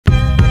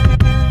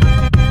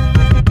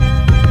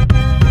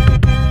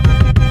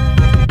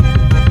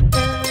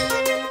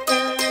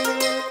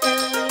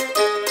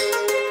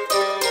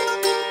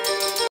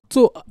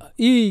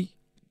hii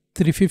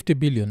 350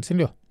 billion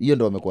sindio? Hiyo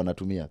ndo wamekuwa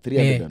natumia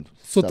 300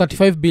 so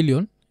 35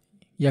 billion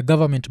ya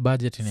government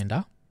budget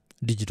inaenda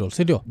digital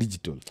sindio?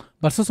 Digital.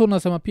 But sasa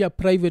unasema pia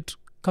private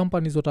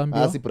companies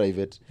wataambiwa si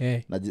private.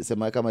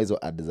 Najisema kama hizo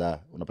ads za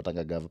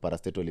unapatanga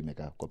parastatal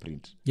imeka kwa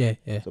print.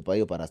 So pa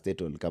hiyo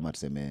parastatal kama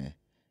tuseme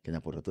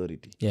Kenya Port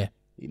Authority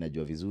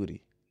inajua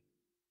vizuri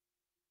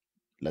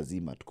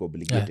lazima tuko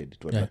obligated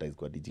to advertise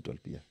kwa digital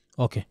pia.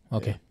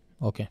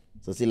 Okay.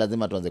 So si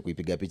lazima tuanze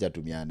kuipiga picha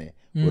tumiane.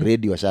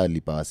 Already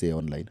washalipa wase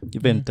online.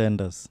 Even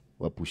tenders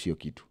wapushio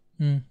kitu.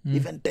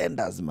 Even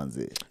tenders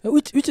manze.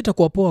 Which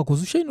itakuwa poa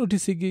cuz usha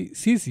notice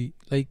sisi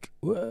like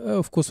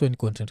of course when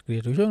content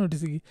creator usha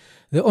notice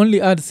the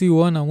only ads you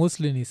want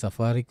mostly ni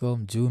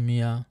Safaricom,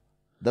 Jumia.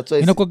 That's why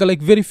inakuwa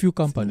like very few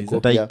companies.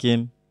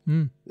 Tycoon.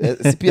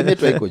 CPM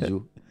yetu haiko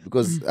juu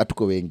because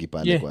hatuko wengi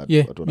pale kwa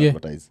watu wana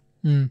advertise.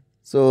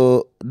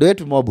 So do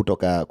it more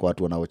butoka kwa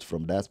watu wana watch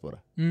from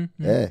diaspora.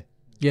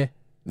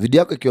 Video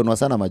yako ikionwa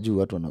sana majuu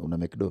watu una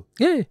make do.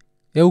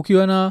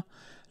 Ukiwa na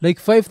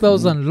like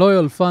 5000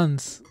 loyal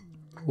fans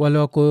wale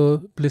wako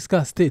place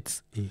ka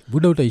states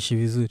buda utaishi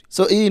vizuri.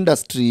 So hii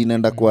industry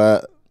inaenda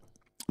kwa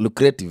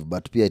lucrative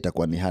but pia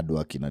itakuwa ni hard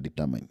work ina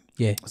determine.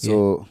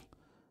 So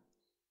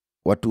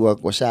watu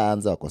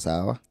washaanza wako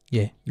sawa.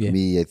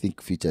 Me I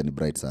think future ni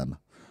bright sana.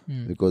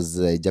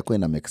 Because jakuwa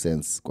ina make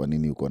sense kwa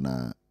nini uko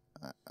na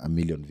 1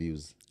 million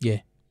views.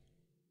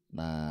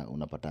 Na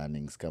unapata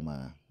earnings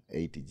kama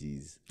 80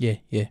 Gs.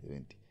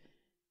 70.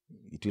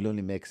 It will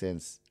only make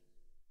sense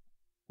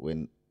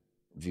when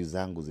views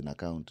zangu zina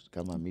count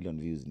kama 1 million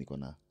views niko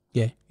na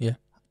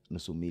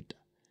nusu mita.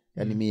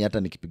 Yani mimi hata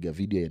nikipiga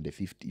video iende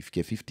 50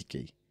 ifike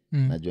 50k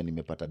najua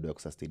nimepata doa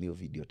kusustain hiyo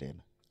video tena.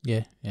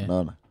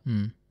 Unaona?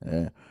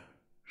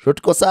 So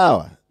tuko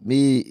sawa.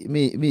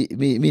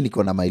 Mi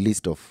niko na my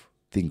list of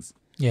things.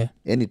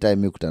 Anytime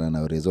mi kutana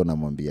na Rezo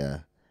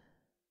namwambia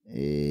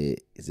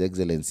His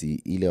Excellency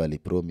ile wali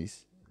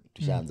promise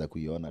tushaanza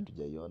kuiona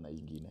tujaiona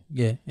ingine.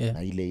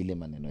 Na ile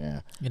maneno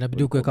ya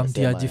inabidi kuweka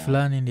mtiaji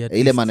fulani ndio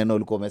ile maneno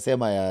ulikuwa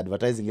umesema ya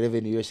advertising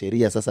revenue hiyo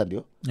sheria sasa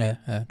ndio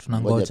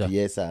tunangoja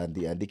pesa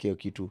andike hiyo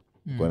kitu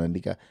kwa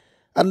andika.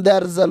 And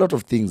there's a lot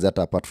of things that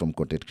apart from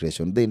content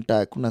creation then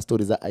kuna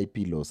stories za IP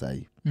law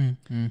sahi.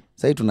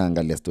 Sahi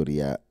tunaangalia story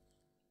ya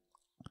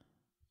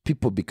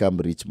people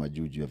become rich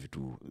majuju ya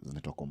vitu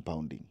zinaitwa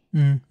compounding.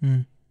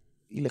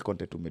 Ile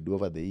content umedo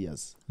over the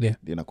years ndio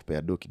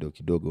inakupea do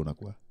kidogo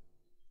unakuwa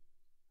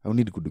au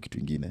need kudu kitu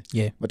kingine.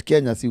 But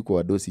Kenya si uko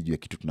wadosi juu ya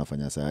kitu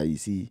tunafanya saa hii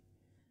si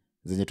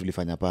zenye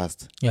tulifanya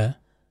past.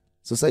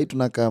 So sasa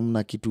tunakaa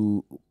na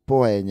kitu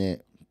poa yenye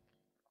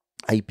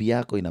IP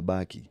yako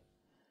inabaki.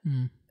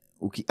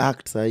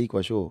 Ukiact saa hii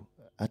kwa show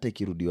hata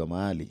ikirudiwa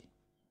mahali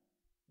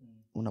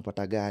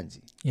unapata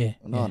ganji.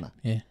 Unaona?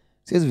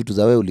 Siwezi vitu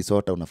za wewe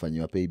ulisota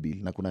unafanyiwa pay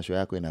bill na kuna show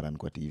yako ina run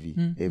kwa TV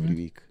every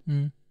week.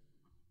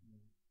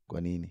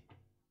 Kwa nini?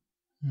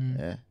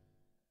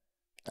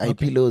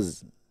 IP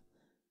laws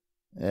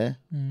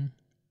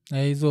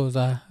hizo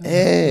za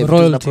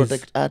royalties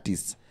protect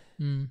artists.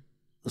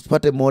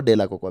 Usipate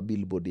model ako kwa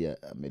billboard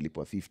ya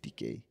amelipwa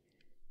 50k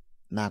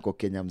na ako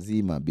Kenya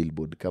mzima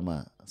billboard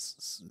kama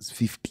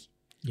 50.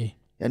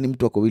 Yani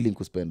mtu ako willing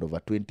to spend over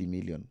 20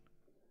 million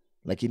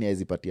lakini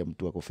haizi patia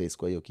mtu ako face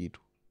kwa hiyo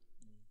kitu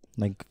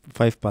like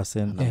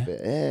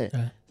 5%.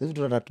 Sasa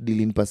tunataka deal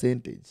in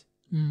percentage.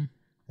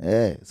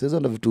 Sasa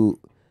ndo vitu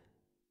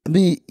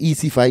mi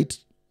easy fight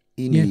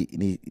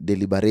ni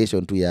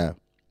deliberation tu ya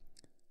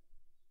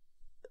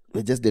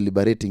we're just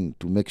deliberating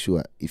to make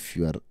sure if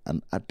you are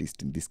an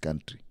artist in this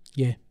country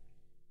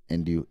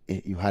and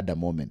you had a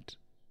moment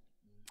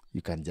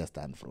you can just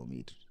earn from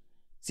it.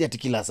 Si ati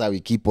kila saa we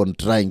keep on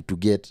trying to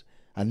get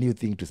a new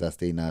thing to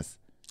sustain us.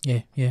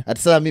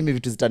 Ati sasa mimi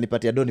vitu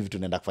zitanipatia doni vitu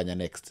naenda kufanya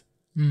next.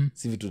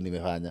 Si vitu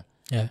nimefanya.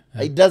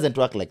 It doesn't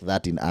work like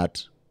that in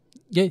art.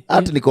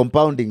 Art ni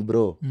compounding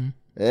bro.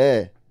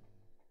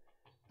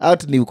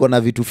 Art ni uko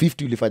na vitu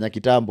 50 ulifanya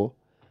kitambo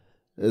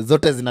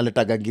zote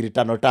zinaleta gangiri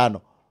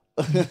 5.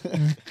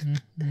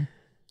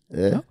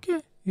 Okay.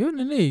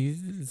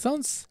 It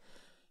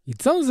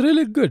sounds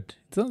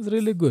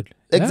really good.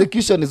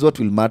 Execution is what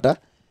will matter.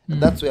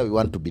 That's where we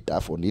want to be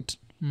tough on it.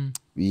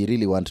 We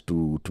really want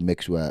to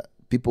make sure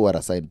people who are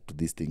assigned to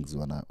these things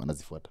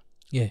wanazifuata.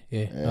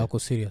 Wako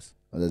serious.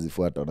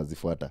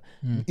 Wanazifuata.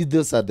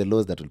 Those are the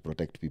laws that will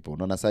protect people.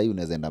 Unaona sasa hii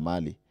unaweza enda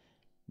mahali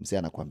msee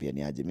anakuambia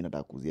ni aje mimi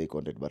nataka kuuzia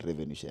content but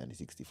revenue share ni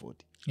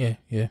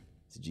 60-40.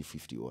 Sijui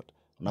 50 what.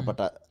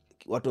 Unapata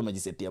watu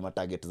wamejisetia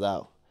matarget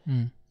zao.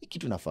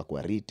 Kitu nafaa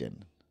kwa written.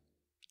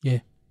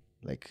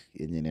 Like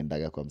yenye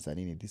nendaga kwa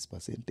msanii ni this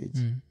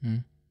percentage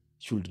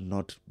should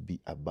not be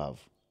above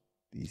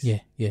this.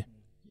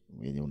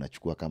 Yenye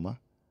unachukua kama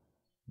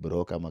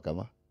bro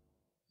kama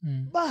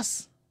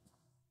bas.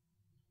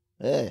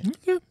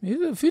 Okay,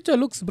 the future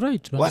looks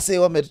bright. Wase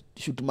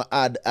wameshoot ma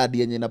ad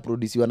yenye na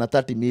produciwa na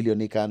 30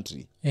 million in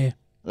country.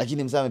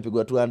 Lakini msanii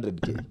amepigwa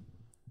 200k.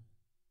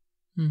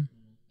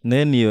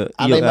 Nani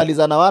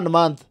anaimaliza na 1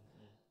 month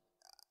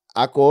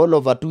ako all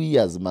over 2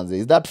 years manze.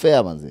 Is that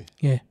fair manze?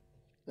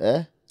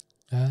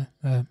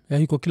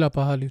 iko kila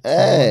pahali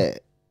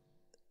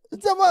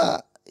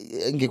Sema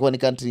ingekuwa ni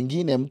country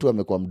ingine mtu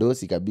amekuwa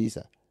mdosi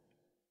kabisa.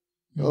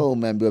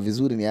 Umeambiwa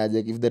vizuri ni aje,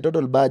 if the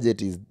total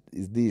budget is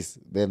this,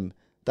 then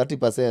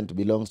 30%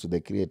 belongs to the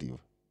creative.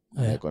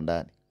 Iko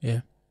ndani.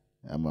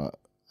 Ama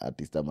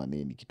artist ama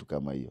nini kitu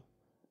kama hiyo.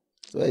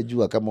 So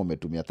jua kama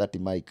umetumia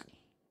 30 mic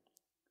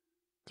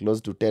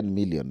close to 10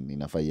 million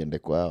inafaa iende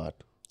kwa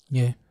watu.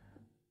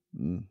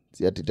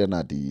 Si ati tena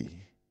ati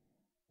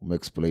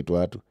umeexploit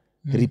watu.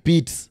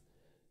 Repeats.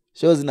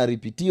 Shows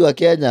zinarepetiwa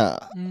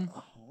Kenya.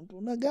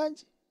 Una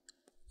ganji.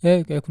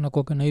 Kuna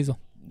koka na hizo.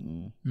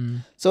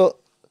 So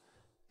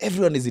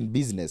everyone is in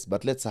business,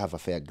 but let's have a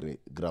fair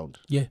ground.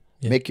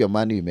 Make your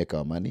money, we make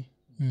our money.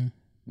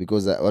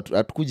 Because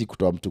hatukuji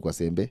kutoa mtu kwa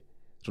sembe,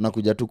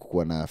 tunakuja tu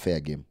kukuwa na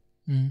fair game.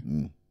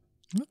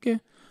 Okay.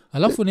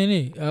 Alafu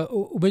nini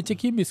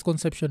umecheki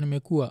misconception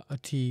imekuwa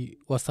ati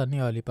wasanii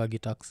walipagi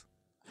tax.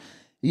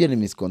 Hiyo ni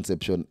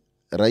misconception.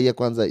 Raia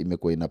kwanza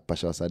imekuwa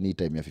inapasha wasanii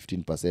time ya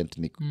 15%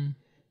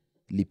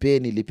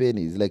 ni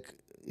lipeni. It's like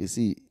you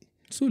see,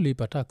 so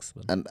lipa tax.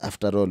 And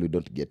after all we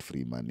don't get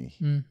free money.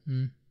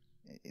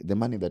 The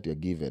money that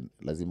you're given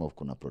lazima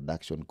kuna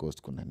production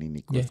cost, kuna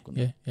nini cost,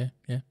 kuna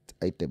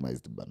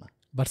itemized bana.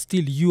 But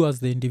still you as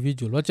the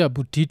individual, wacha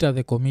Butita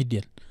the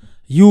comedian,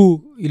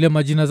 you ile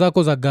majina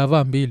zako za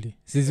gava mbili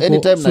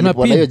anytime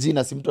nalipwa na hiyo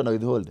jina si mtu ana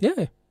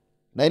withhold.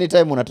 Na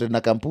anytime unatrade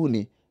na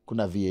kampuni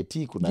kuna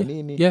VAT kuna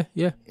nini.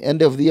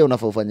 End of the year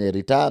unafaa ufanye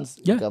returns,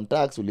 income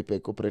tax, ulipe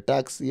corporate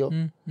tax hiyo.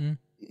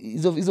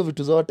 Hizo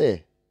vitu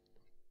zote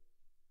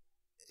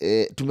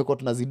tumekuwa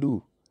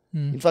tunazidu.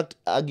 In fact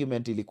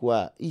argument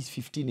ilikuwa hii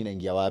 15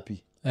 inaingia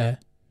wapi?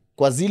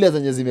 Kwa zile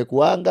zenye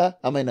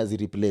zimekuanga ama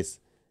inazireplace.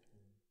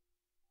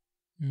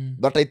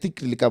 But I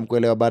think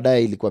nilikamkuelewa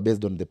baadaye ilikuwa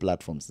based on the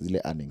platforms,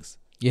 zile earnings.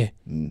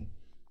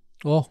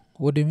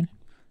 What do you mean?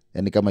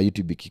 Yani kama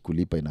YouTube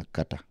ikikulipa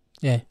inakata.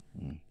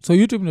 So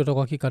YouTube ndio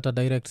utakuwa kikata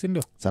direct, si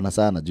ndio?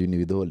 Sana juu ni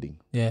withholding.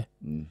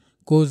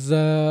 Cause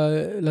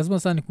lazima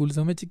sana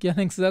nikuuliza umecheki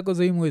earnings zako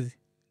za hii mwezi?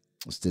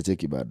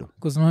 Usicheki bado.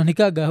 Cause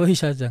unaonikaga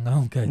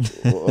waishachangamka.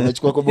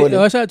 Wamechukua kobole.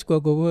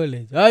 Washachukua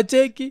kobole.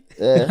 Acheki.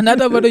 Na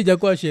hata bado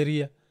haijakuwa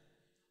sheria.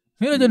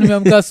 Mimi najua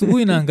nimeamka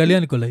asubuhi naangalia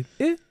niko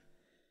like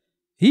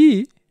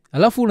hii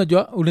alafu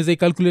unajua unaweza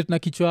calculate na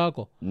kichwa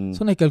yako.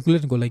 So na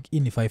calculate niko like hii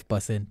ni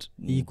 5%.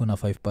 Hii kuna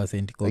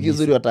 5% kwa.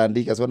 Lakini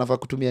wataandika so wanafaa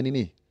kutumia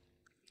nini?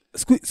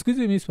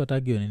 Squeeze mimi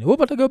sipatagio nini? Wewe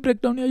patagio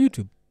breakdown ya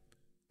YouTube?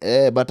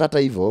 But hata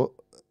hivyo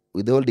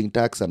withholding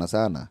tax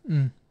sana.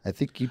 I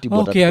think YouTube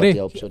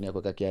watapatia option ya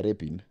kuweka KRA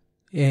pin.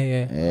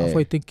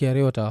 I think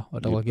KRA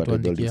watakuwa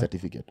kituandikia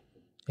certificate.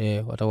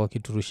 Watakuwa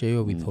kiturushia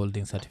hiyo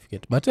withholding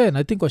certificate. But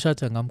I think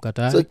washachangamka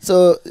tayari.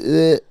 So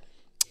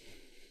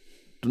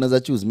tunaweza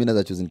choose, mimi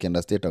naweza choose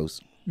nikienda State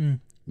House.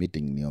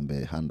 Meeting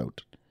niombe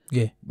handout.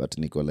 But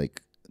niko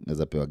like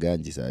naweza pewa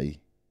ganji saa hii.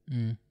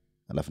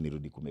 Alafu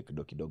nirudi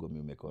kumake kidogo mimi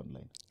umeke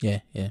online.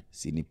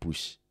 Si ni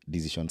push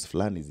decisions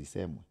fulani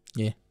zisemwe.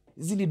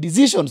 Hizi ni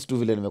decisions tu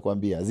vile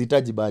nimekuambia,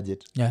 zihitaji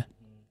budget.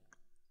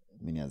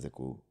 Mimi nianze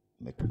ku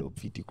make do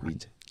fiti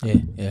kuinje.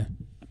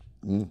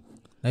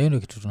 Na hiyo ndio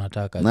kitu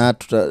tunataka. Na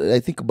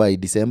I think by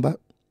December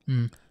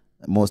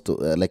most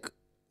like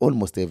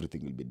almost everything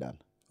will be done.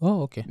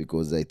 Okay.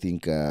 Because I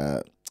think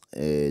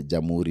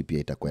Jamhuri pia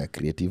itakuwa ya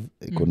creative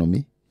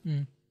economy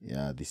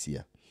this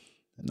year.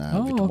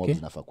 Na vitu mob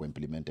zinafaa ku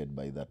implemented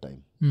by that time.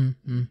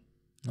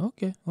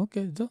 Okay.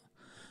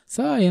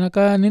 So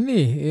inakaa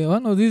nini?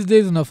 One of these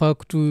days unafaa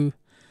kutu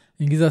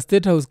ingiza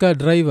State House car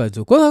driver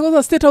jo.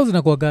 Kwanza State House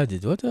inakuwa gaje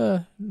jo?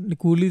 Hata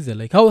nikuulize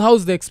like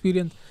how's the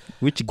experience?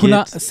 Which kuna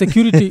gate?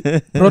 Security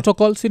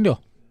protocol si ndio?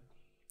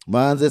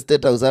 Manze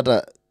State House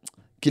hata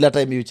kila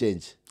time you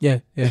change.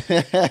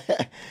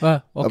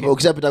 Okay.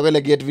 Ukishapita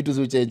kwele gate vitu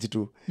zi change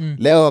tu.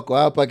 Leo wako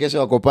hapa, kesho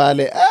wako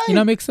pale.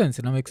 Ina make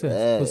sense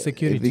for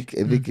security.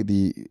 I think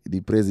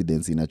the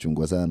presidency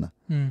inachungwa sana.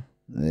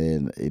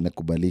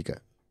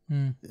 Inakubalika.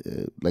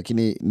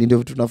 Lakini ndio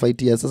vitu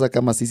tunafaitia sasa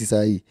kama sisi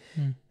saa hii.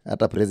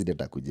 Hata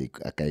president akuje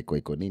akaiko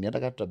Iko Nini, hata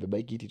kama tutabeba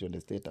hiki kiti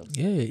tuende State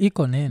House.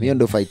 Iko nene. Hiyo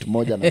ndio fight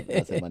moja na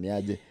nasema ni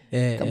aje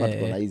kama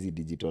tuko na hizi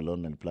digital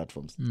online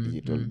platforms,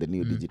 the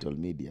new digital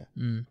media.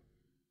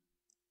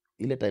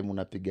 Ile time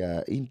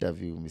unapiga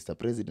interview Mr.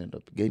 President,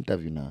 unapiga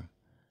interview na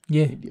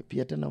media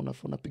pia tena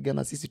unapiga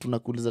na sisi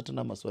tunakuuliza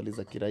tena maswali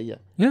za kiraia.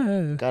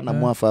 Kana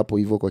mwafa hapo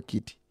hivyo kwa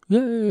kiti.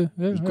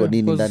 Iko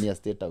Nini ndani ya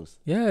State House.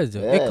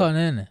 Iko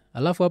nene.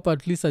 Alafu hapa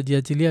at least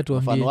ajiachilia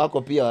tuambie. Mfano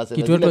wako pia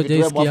waseme vile vitu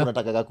wewe mwafa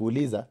unataka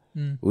kuuliza.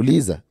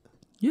 Uliza.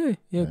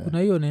 Kuna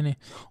hiyo nene.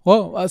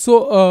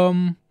 So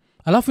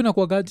alafu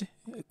inakuwa gaje?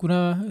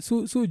 Kuna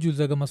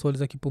julizaga maswali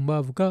za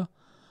kipumbavu ka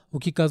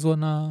ukikazwa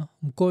na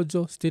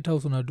mkojo State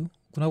House unadu.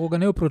 Kuna kuoga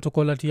na hiyo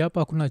protocol ati hapa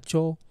hakuna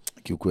choo.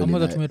 Kiukweli.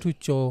 Ama tumetu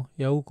choo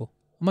ya huko.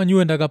 ama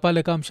nyuendaga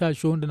pale kama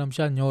mshashonde na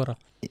mshanyora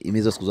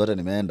imizo siku zote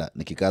nimeenda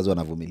nikikazwa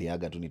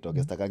navumiliaga tu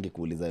nitoke sitakangi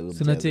kuuliza huyo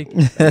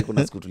mchezo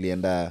kuna siku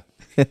tulienda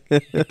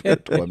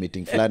kwa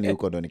meeting fulani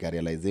huko ndo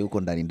nikarealize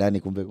huko ndani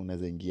kumbe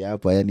kunaweza ingia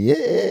hapo yani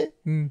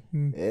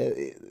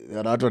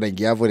watu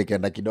wanaingia hapo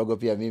nikaenda kidogo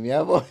pia mimi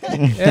hapo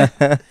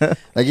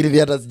lakini pia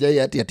hata sijai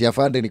ati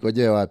afande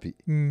nikojoe wapi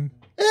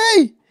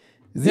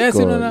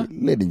ziko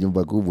ile ni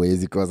nyumba kubwa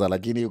hizi kosa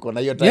lakini uko na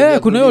hiyo time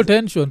kuna hiyo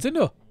tension si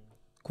ndio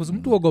cuz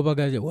mtu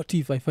ogopagaje what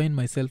if I find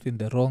myself in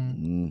the wrong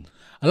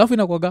alafu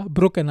inakuwaga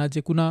broken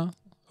aje kuna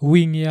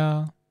wing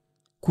ya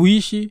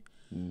kuishi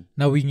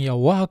na wing ya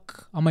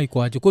work ama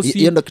iko aje cuz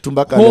hiyo ndo kitu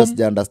mpaka leo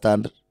sija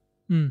understand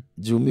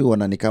juu mi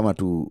wana ni kama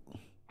tu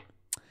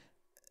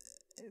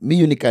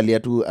mi unikalia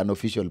tu an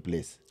official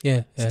place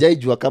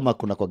sijaijua kama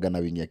kuna kwa gana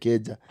wing ya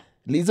keja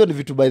hizo ni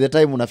vitu by the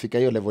time unafika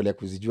hiyo level ya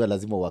kuzijua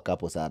lazima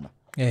wakapo sana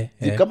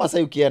kama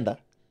sasa ukienda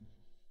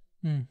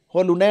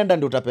hall unaenda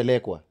ndio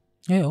utapelekwa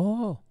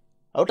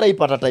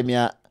hautaipata time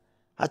ya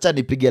acha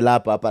nipige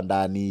lapa hapa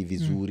ndani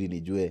vizuri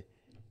nijue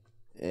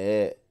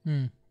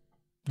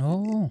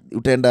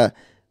utaenda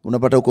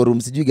unapata uko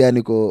room sijui gani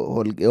uko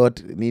hall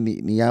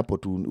nini ni hapo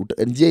tu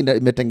njia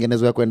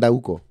imetengenezwa ya kwenda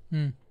huko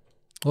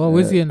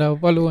wezi enda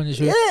pale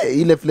uonyeshe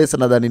ile place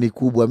nadhani ni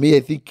kubwa mi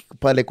I think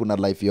pale kuna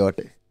life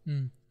yote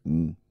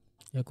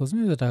ya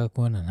kozmi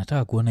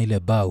nataka kuona ile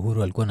bar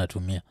Uhuru alikuwa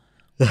anatumia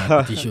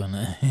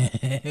kutishona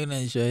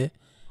unaisha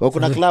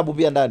kuna club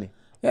pia ndani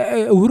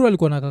Uhuru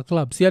alikuwa na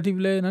club si ati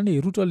vile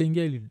nani Ruto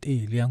aliingia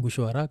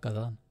iliangushwa haraka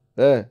sana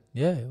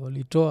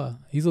walitoa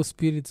hizo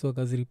spirits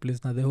wakazireplace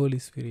na the Holy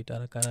Spirit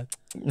haraka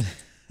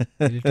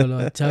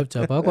ilitolewa chap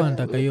hako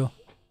anataka hiyo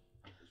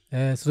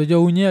sijua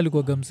unye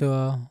alikuwa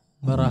gamsewa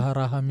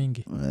maraharaha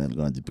mingi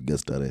alikuwa anajipiga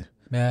starehe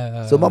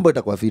so mambo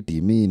itakuwa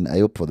fiti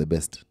I hope for the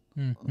best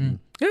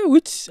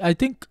which I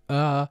think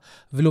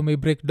vile ume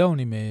break down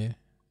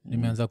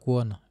nimeanza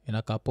kuona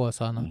inakaa poa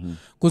sana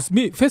cause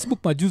me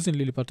Facebook majuzi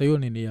nilipata hiyo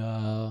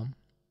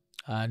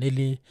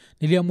nini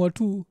niliamua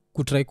tu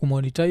kutry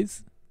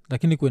kumonetize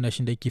lakini kwa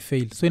inashinda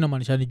ikifail so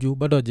inamaanisha ni juu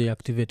bado haja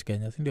activate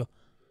Kenya si ndio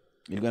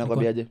ilikuwa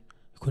nakwambiaje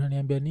kuna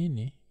niambia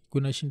nini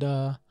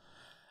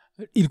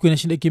ilikuwa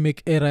inashinda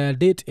ikimake error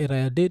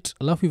ya date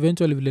alafu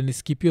eventually vile ni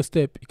skip your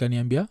step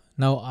ikaniambia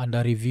now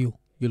under review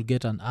you'll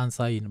get an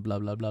answer in blah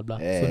blah blah blah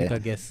so nika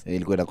guess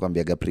ilikuwa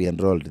inakwambia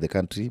pre-enrolled the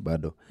country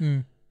bado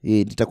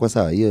hii itakuwa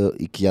sawa hiyo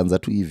ikianza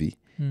tu hivi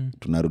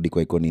tunarudi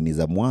kwa Iko Nini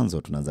za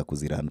mwanzo tunaanza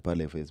kuziran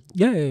pale Facebook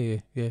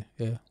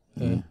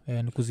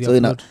nikuzia so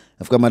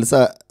nafika mali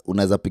saa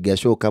unaweza piga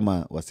show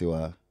kama wasi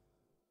wa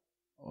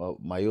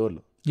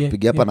Mayolo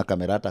piga hapa na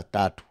kamera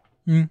hata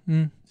 3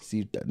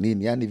 6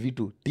 nini yani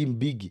vitu team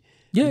big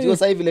ndio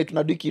sasa hivi like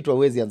tunadui kitu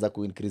hawezi anza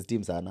ku increase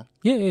team sana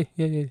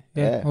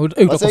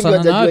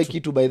utakosana na watu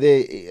kitu by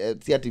the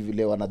si ati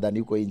vile wanadhani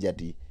huko nje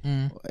ati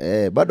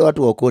bado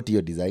watu wakoti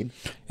hiyo design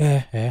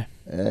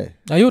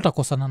na hiyo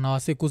utakosana na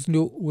wase cuz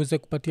ndio uweze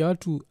kupatia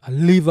watu a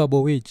livable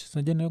wage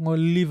unajua ni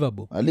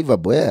livable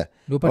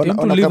ndio upatie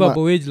mtu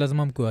livable wage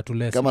lazima mkwe watu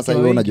less kama sasa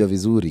wewe unajua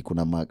vizuri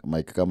kuna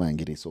mic kama ya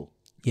Ngiriso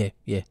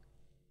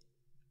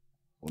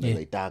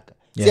unaweza itaka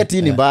si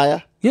ati ni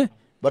mbaya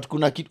but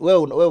kuna kitu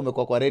wewe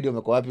umekuwa kwa radio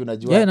umekuwa wapi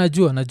unajua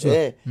najua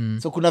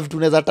so kuna vitu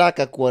unaweza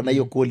taka kuwa na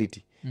hiyo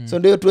quality so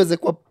ndio tuweze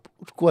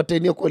kuwa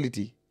attain hiyo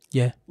quality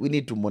we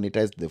need to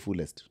monetize to the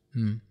fullest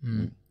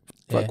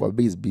kwa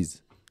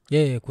biz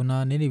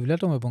kuna nini vile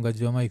hata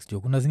umepongajiwa mics jo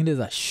kuna zingine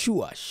za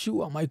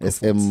sure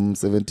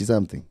microphones SM70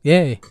 something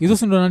hizo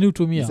si ndo nani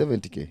utumia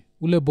 70k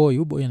ule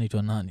boy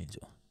anaitwa nani jo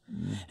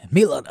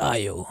Millard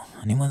Ayo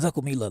ni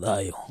mwanzako Millard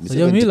Ayo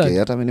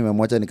hata mimi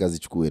nimemwacha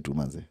nikazichukue tu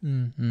manze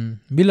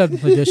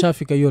Millard unajua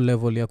shafika hiyo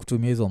level ya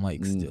kutumia hizo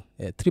mics jo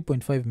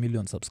 3.5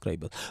 million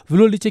subscribers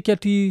vile ulicheki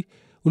ati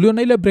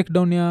uliona ile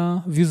breakdown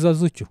ya views za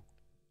Zuchu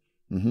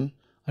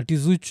ati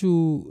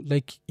Zuchu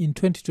like in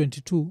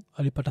 2022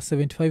 alipata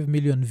 75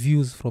 million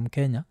views from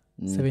Kenya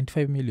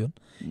 75 million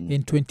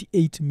and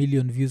 28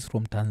 million views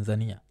from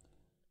Tanzania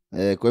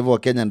kwa hivyo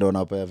Wakenya ndio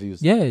wanapea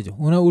views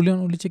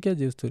jo ulichekiaje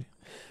hiyo story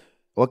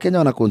Wakenya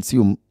wana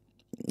consume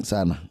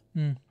sana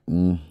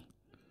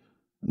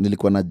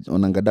nilikuwa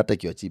naonanga data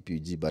ikiwa cheap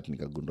UG but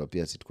nikagundua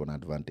pia si tuko na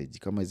advantage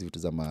kama hizi vitu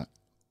za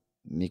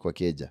ni kwa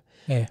keja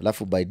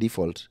alafu by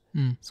default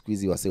siku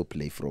hizi wase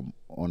play from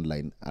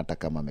online hata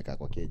kama amekaa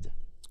kwa keja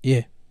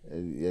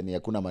yani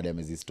hakuna mali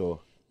amezistore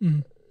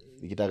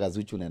ikitaka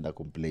Zuchu unaenda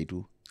kumplay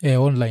tu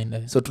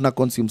online so tuna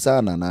consume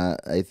sana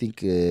na I think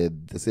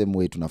the same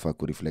way tunafaa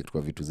kureflect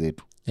kwa vitu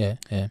zetu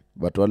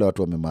but wale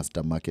watu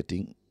wamemaster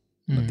marketing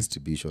na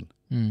distribution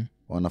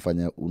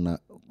wanafanya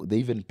they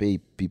even pay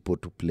people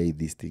to play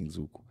these things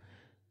huku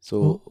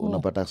so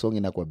unapata song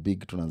inakuwa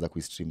big tunaanza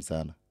kuistream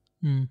sana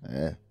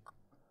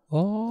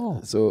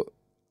so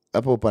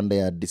hapo upande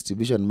ya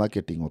distribution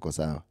marketing wako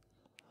sawa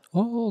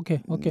okay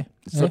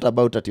it's not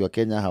about ati wa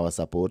Kenya hawa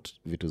support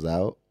vitu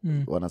zao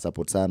wana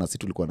support sana si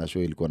tulikuwa na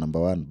show ilikuwa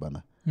number 1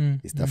 bana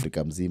East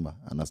Africa mzima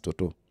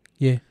Anastoto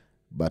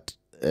but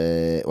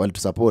wali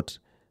to support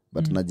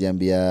but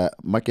najiambia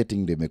marketing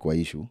ndio imekuwa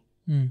issue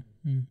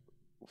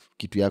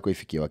kitu yako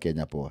ifikie wa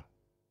Kenya poa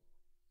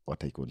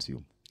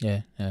wataiconsume.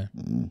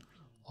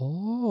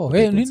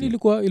 Nini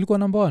ilikuwa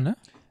number 1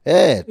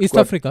 East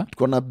Africa?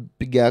 Tuko na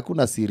piga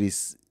hakuna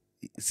series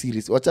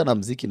wacha na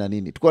mziki na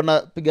nini. Tuko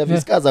na piga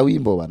viska za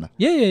wimbo bana.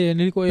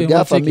 Nilikuwa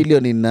piga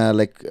million in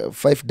like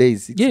 5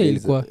 days 6 days.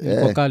 Ilikuwa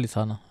kali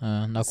sana.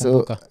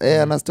 Nakumbuka.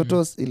 So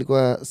Anastotos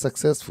ilikuwa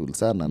successful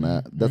sana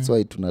na that's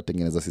why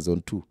tunatengeneza season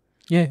 2.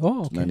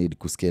 Okay. Need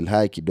kuscale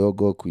high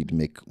kidogo could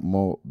make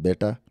more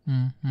better.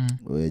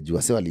 Juu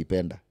wase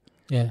walipenda.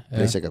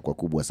 Pressure kwa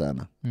kubwa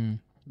sana.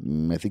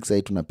 I think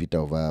sasa tunapita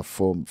over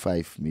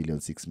 4-5 million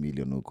 6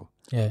 million huko.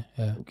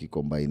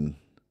 Ukicombine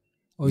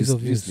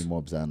views ni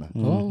mob sana.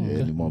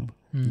 Ni mob.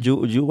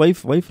 Juu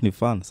wife ni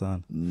fan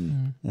sana.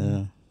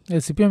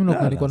 Sipia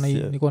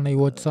niko na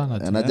iwatch sana.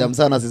 Anajam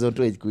sana season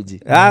 2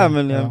 ikuji.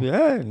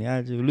 Ameniambia ni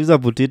aje. Uliza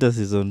Butita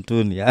season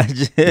 2 ni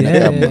aje.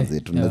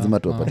 Lazima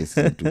tuwapate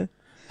season 2.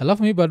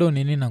 Alafu mimi bado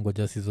nini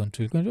nangoja season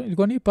 2.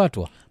 Ilikuwa ni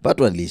patwa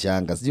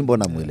nilishanga sijui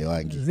mbona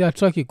mwelewangi.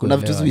 Kuna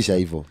vitu ziisha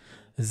hivyo.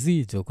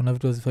 Zicho kuna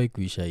vitu hazifai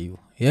kuisha hivyo.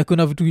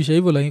 Kuna vitu kuisha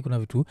hivyo, lakini kuna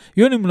vitu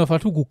hiyo ni mnafaa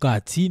tu kukaa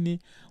chini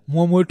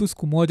muamue tu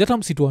siku moja, hata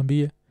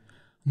msituambie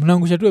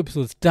mnaangusha tu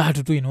episodes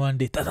 3 tu in one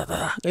day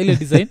ile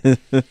design.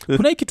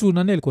 Kuna hiki tu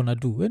nani alikuwa na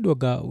do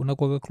wewe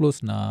unakuwa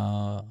close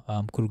na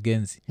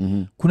mkurugenzi.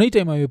 Kuna hii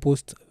time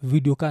amepost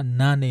video ka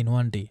 8 in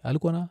one day.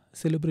 Alikuwa na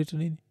celebrate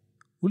nini?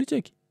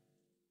 Ulicheki?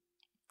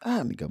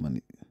 Ni kama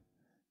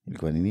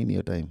ilikuwa ni nini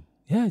hiyo time?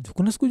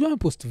 Kuna siku jua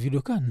post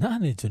video ka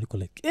 8 jo niko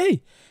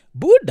like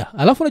buda.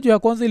 Alafu najua ya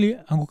kwanza ili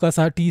anguka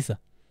saa 9.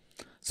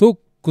 So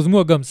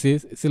kuzimua gamse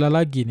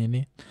silalagi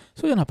nini.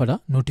 So yanapata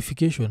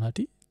notification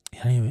ati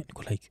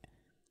niko like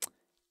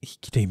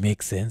kitu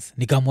make sense.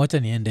 Nikamwacha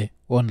niende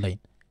online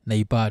na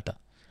ipata.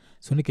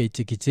 So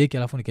nikaicheki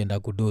alafu nikaenda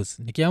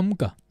kudosi.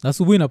 Nikiamka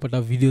asubuhi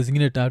napata video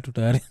zingine 3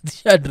 tayari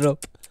zisha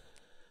drop.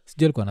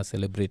 Sijui alikuwa na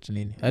celebrate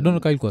nini. I don't know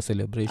kama ilikuwa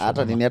celebration.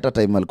 Hata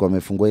time alikuwa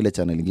amefungua ile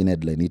channel nyingine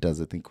Headline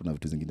Eaters, I think kuna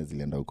vitu zingine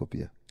zilienda huko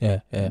pia.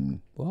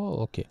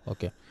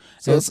 Okay.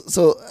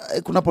 So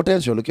kuna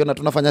potential ukiona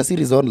tunafanya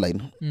series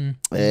online.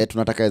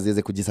 Tunataka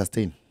ziweze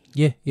kujisustain.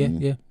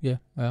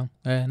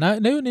 Na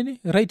hiyo nini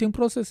writing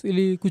process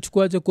ili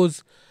kuchukuaje,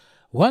 cause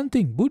one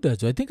thing buda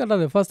jo I think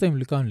the first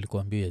time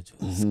nilikwambia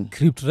jo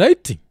script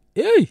writing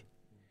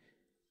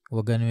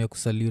wagani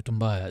kusalute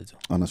mbaya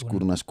jo.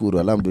 Nashukuru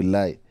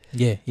alhamdulillah.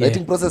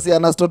 Writing process ya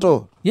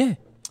Anastoto.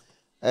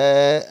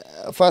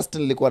 First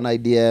nilikuwa na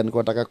idea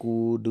nilikuwa nataka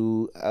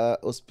kudu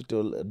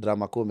hospital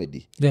drama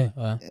comedy.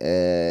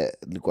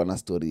 Nilikuwa na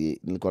story,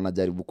 nilikuwa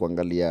najaribu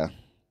kuangalia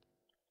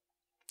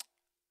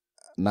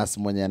nurse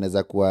mwenye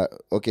anaweza kuwa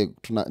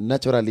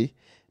naturally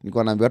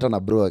nilikuwa naambia hata na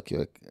bro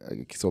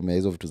akisomea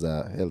hizo vitu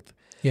za health.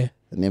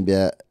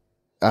 Niambia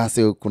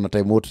sio kuna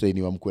time out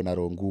train wa mkwe na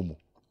roho ngumu.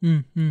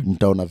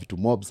 Mtaona vitu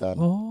mob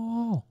sana.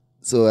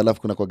 So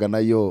alafu kuna kwa gana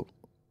hiyo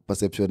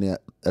perception ya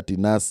ati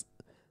nurse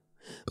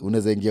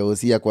unaweza ingia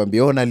hosia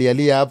kuambia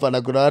nalialia hapa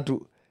na kuna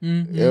watu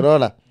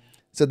unaona.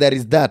 So there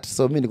is that.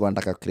 So mimi nilikuwa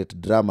nataka create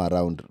drama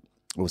around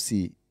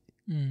OC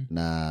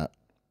na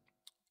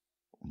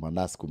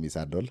manas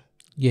kumisandol.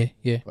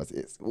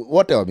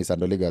 Wote wa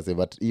misandoliga wase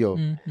but hiyo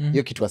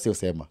kitu wasio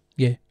sema.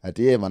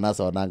 Ati yeye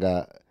manasa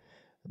wananga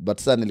but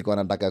sasa nilikuwa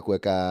nataka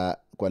kuweka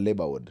kwa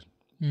labor ward.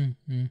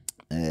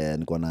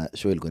 Nilikuwa na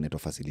show ilikuwa inaitwa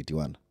Facility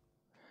 1.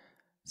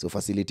 So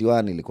Facility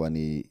 1 ilikuwa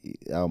ni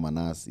hao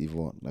manas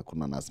hivyo na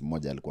kuna nas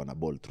mmoja alikuwa na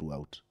ball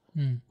throughout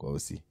kwa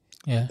OC.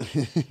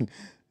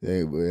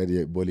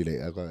 Ball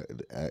ile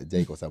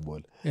Jaiko sa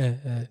ball.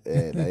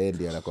 Na yeye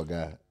ndiye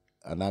anakuwa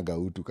anaga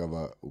utu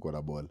kama uko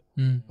na ball.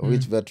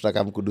 Which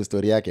tutaka mkudu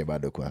story yake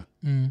bado kwa.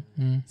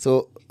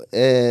 So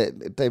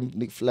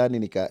time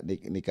fulani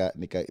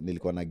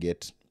nilikuwa na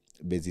get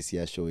basis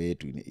ya show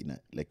yetu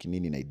like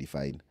nini na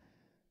define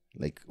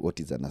like what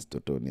is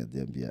Anastoto ni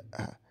ajambia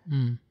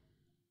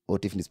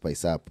what if ni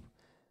spice up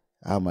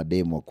ama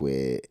demo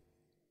kwe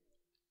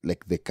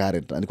like the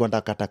current nilikuwa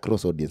nataka kata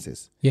cross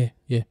audiences.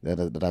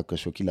 Nataka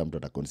show kila mtu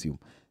ata consume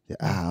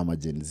ama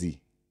Gen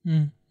Z.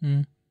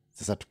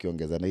 Sasa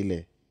tukiongeza na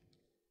ile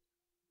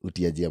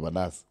utiaji ya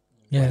manas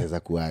wanaweza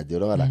kuaje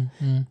unaona.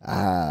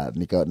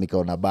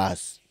 Nikaona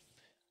basi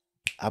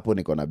hapo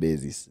niko na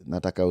basis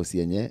nataka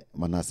usienye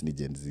manas ni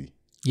Gen Z.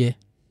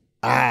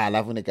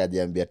 Alafu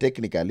nikajiambia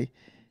technically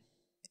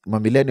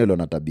mamillennial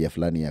wana tabia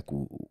fulani ya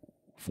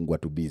kufungua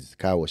tu biz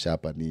kao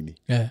shapa nini.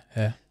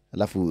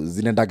 Alafu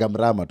zinaendaga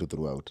mrama tu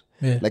throughout.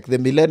 Like the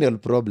millennial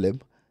problem,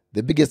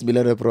 the biggest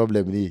millennial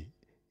problem ni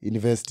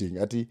investing.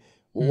 Ati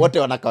wote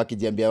wanaka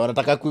wakijiambia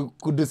wanataka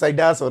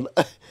kudecide hustle.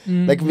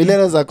 Like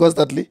millennials are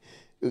constantly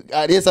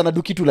yes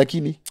anadu kitu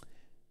lakini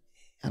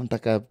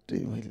anataka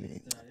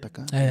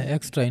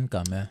extra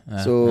income.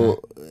 So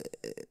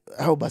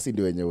how basi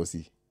ndio wenye OC.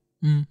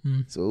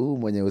 So huu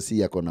mwenye OC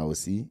yako na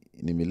OC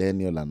ni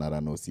millennial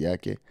anarana OC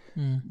yake.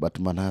 But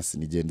manas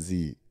ni Gen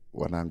Z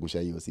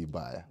wanaangusha hiyo OC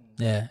mbaya.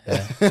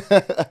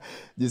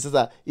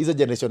 Sasa hizo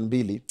generation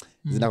mbili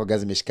zinakuwa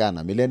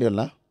zimeshikana millennial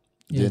na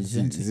Gen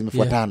Z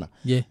zimefuatana.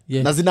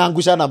 Na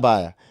zinaangushana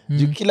mbaya.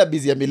 Kila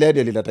busy ya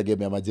millennial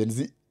inategemea ma Gen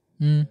Z.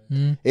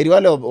 Eri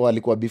wale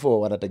walikuwa before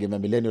wanategemea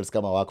millennials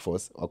kama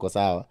workforce wako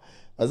sawa.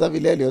 Sasa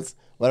millennials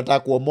wanataka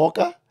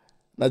kuomoka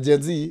na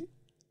Gen Z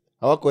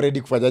hawako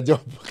ready kufanya job.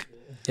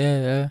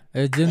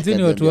 Gen Z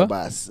ni watu wa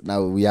bas.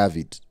 Now we have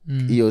it.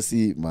 Hiyo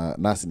si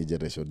nasi ni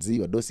generation Z,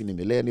 wadosi ni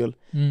millennial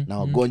na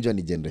wagonjwa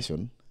ni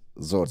generation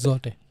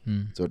zote.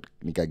 So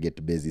nika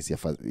get basis ya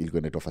ilikuwa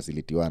inaitwa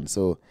facility 1.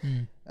 So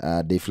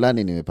day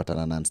fulani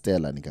nimepatana na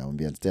Stella,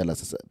 nikamwambia Stella,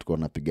 sasa tuko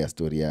napiga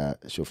story ya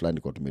show fulani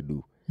kwa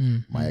tumedu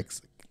my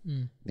ex.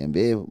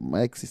 Niambie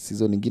my ex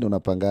season nyingine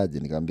unapangaje?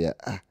 Nikamwambia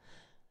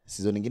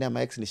season nyingine ya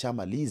my ex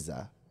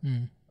nishamaliza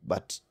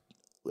but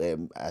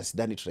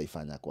asidani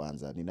tutaifanya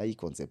kwanza. Nina hii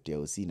concept ya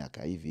usina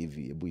ka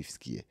hivi hebu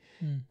ifikie.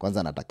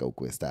 Kwanza nataka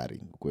ukue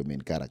starring, ukue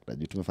main character.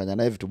 Juu tumefanya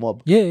naye vitu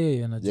mob.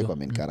 Najua kwa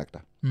main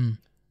character.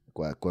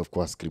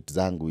 Kwa script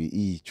zangu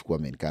hii chukua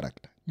main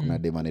character. Kuna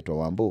dem anaitwa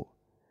Wambo.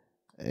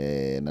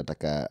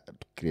 Nataka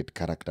to create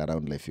character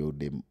around life ya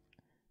dem.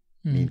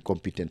 Ni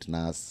incompetent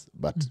nurse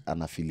but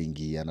ana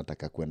feeling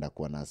anataka kwenda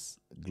kwa nurse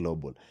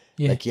global.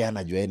 Like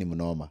anajua yeye ni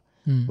mnoma.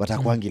 But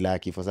akwangi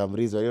laki for some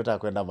reason yeye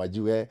kwenda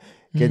majue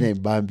Kenya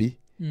Ibambi.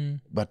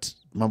 But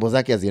mambo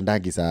zake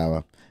haziendangi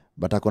sawa.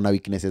 But akona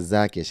weaknesses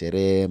zake,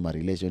 sherehe, ma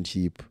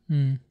relationship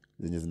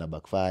zenye zina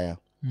backfire.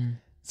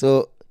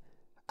 So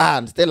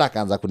Stella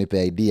akaanza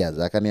kunipea ideas.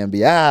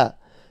 Akaniambia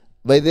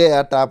by the way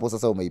hata hapo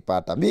sasa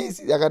umeipata.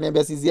 Mimi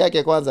akaniambia sizi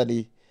yake kwanza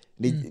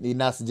ni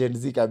nurse Gen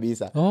Z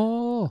kabisa.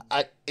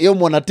 Hiyo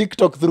mwana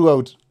TikTok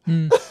throughout.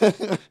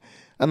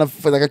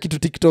 Anafanya kitu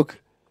TikTok.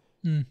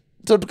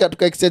 So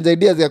tuka exchange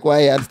ideas ya kwa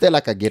yeye. Stella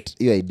akaget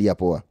hiyo idea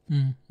poa.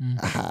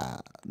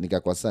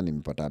 Nikakuwa sasa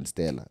nimepata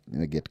Stella,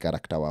 nimeget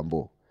character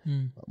Wambo.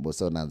 Wambo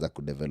so naanza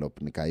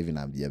kudevelop nika hivi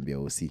naambia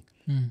OC.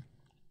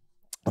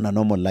 On a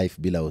normal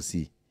life bila OC.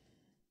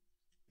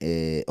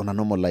 On a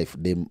normal life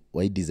dem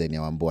why design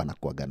ya Wambo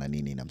anakuaga na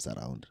nini na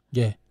msurround.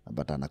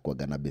 But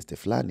anakuaga na best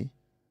fulani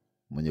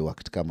mwenye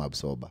wakati kama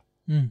absorber.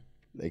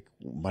 Like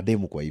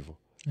mademu kwa hivyo.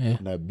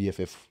 Na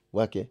BFF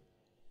wake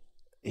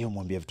hiyo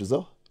mwambie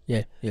vitu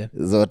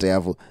zote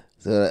hapo.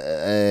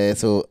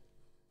 So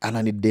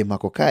anani dem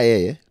akokaa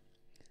yeye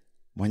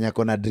mwenye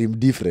akona dream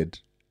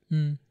different.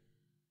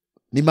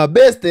 Ni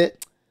mabeste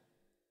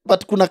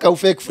but kuna ka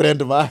fake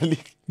friend mahali.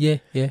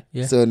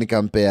 So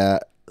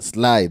nikampea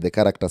Sly, the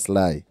character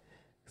Sly.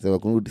 So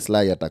kuna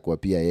Sly atakuwa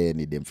pia yeye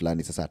ni dem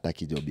fulani sasa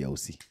hataki job ya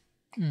usi.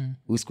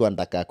 Usikuwa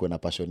anataka kuwa na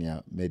passion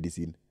ya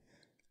medicine.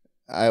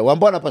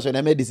 Wambo ana passion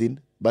ya medicine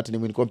but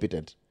ni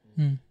incompetent.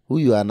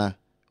 Huyu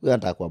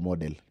anataka kuwa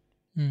model.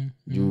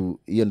 Juu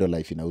hiyo ndo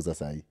life inauza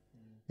sahi.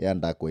 Yeye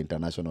anataka kuwa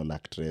international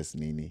actress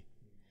nini.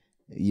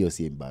 Hiyo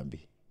si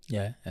mbambi.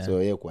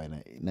 So yeye kwa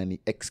nani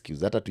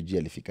excuse hata tujui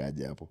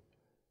alifikaje hapo.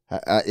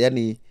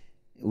 Yani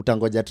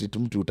utangoja treat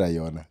mtu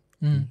utaiona.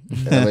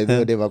 By the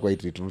way deva kwa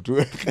treat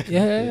mtu.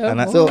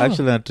 So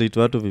actually treat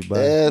watu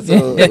vibaya.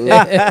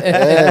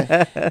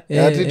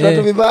 Treat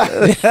watu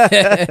vibaya.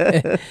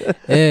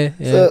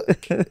 So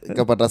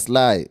kapata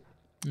Sly.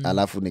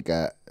 Alafu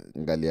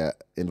nikaangalia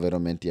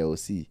environment ya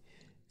OC.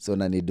 So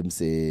na need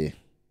mse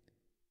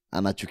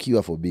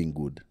anachukiwa for being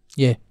good.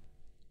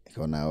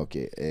 Nikaona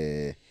okay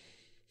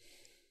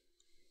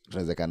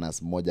tunawezekana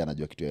mmoja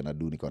anajua kitu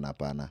anadu, nikaona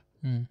hapana.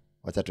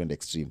 Wacha tuende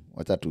extreme.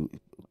 Wacha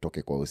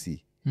tutoke kwa OC.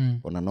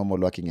 On a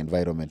normal working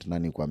environment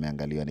nani kwa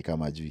ameangaliwa ni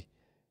kama ajui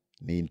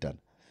ni intern.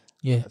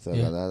 So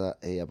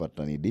hapa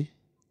tunanidi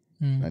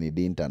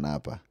nanidi intern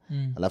hapa.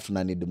 Alafu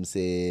nanidi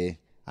mse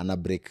ana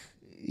break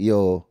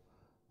hiyo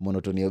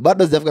monotony.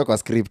 Bado sijafika kwa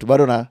script.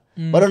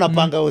 Bado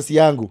napanga OC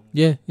yangu.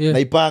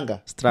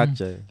 Naipanga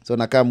structure. So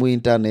nakaa mu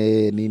intern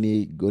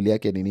nini goal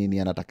yake ni nini,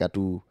 anataka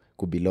tu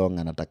kubelong,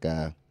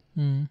 anataka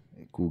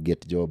ku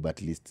get job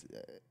at least.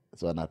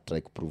 So ana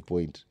try prove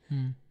point.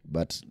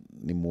 But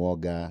ni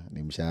muoga,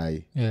 ni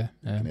mshai.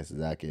 Weakness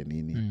zake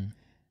nini.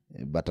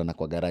 But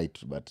anakuwa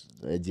right but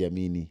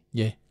hajiamini.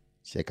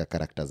 Sheka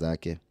character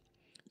zake.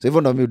 So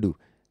hivyo ndo mimi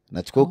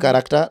nachukua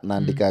character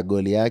naandika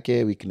goal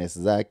yake, weakness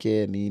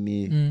zake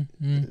nini,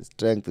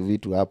 strength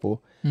vitu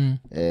hapo.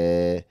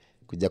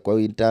 Kuja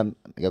kwa intern,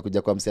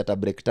 kuja kwa msiata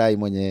break time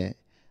mwenye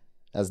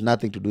has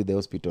nothing to do with the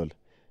hospital.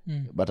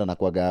 But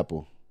anakuaga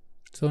hapo.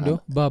 So ndio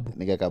babu.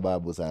 Nikaka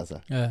babu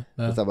sasa.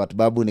 Sasa but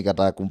babu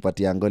nikataka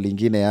kumpatia angle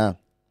nyingine ya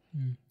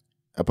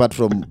apart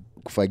from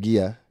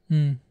kufagia.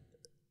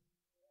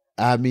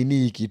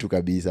 Amini kitu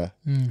kabisa.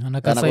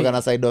 Anakuwa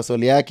na side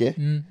hustle yake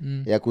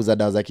ya kuuza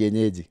dawa za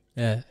kienyeji.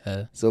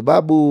 So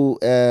babu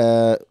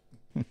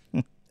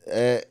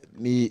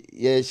ni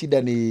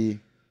shida ni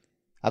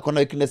akona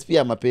weakness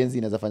pia mapenzi,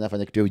 inaweza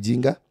fanya kitu ya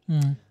ujinga.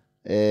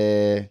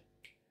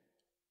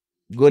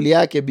 Goli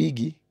yake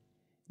bigi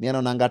ni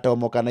anaona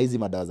ataomoka na hizi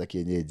madawa za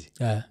kienyeji.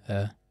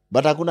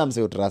 But hakuna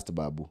mseo trust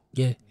babu.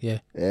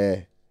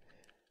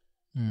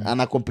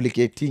 Ana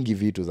complicating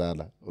vitu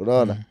sana.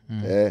 Unaona?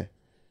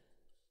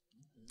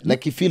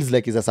 Like he feels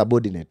like he's a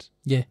subordinate.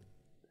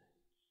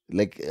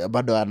 Like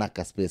bado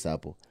anaka space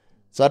hapo.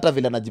 So hata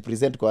vile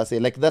anajipresent kwa say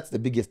like that's the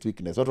biggest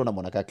weakness. Watu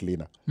wanamwona kama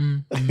cleaner.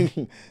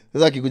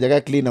 Sasa akikuja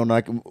kama cleaner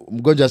unaona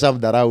mgonjwa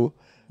shamdharau.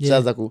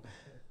 Shaanza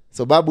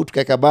So babu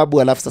tukaeka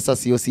babu, alafu sasa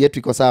si yetu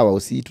iko sawa,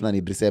 usi tuna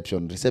need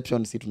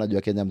reception si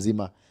tunajua Kenya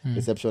mzima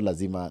reception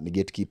lazima ni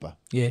gatekeeper.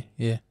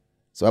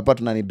 So hapa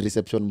tuna need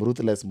reception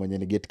ruthless mwenye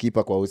ni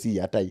gatekeeper kwa usi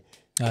hata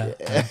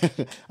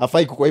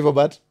afai kwa hivyo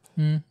but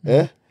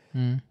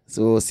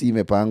so si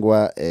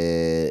imepangwa.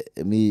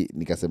 Mi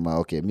nikasema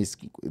okay, mi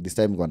this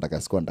time kwa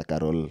nataka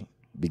role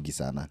bigi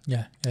sana.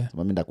 So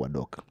mimi ndakuwa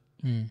doc.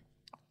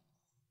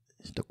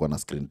 Nitakuwa na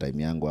screen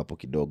time yangu hapo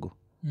kidogo.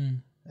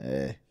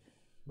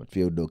 But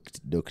pia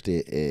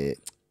dokte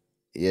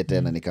yeye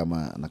tena ni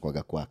kama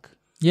anakuaga kwak.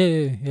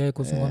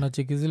 Kwa sababu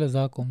anacheki zile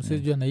zako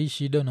msijua na hii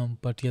shida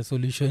unampatia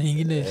solution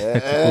nyingine.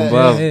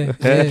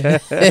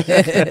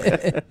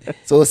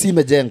 So si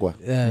imejengwa.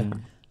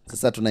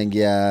 Sasa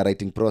tunaingia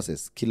writing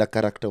process. Kila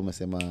character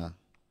umesema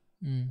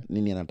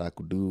nini anataka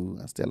kudu.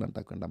 Stella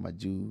anataka kwenda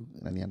majuu,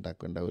 nani anataka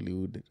kwenda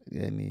Hollywood.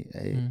 Yani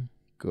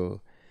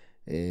ko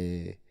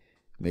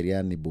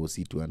Marianne ni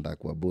bosi tu, anataka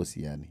kuwa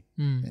bosi yani.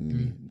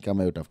 Yani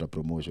kama yeye utafuta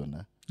promotion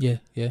na.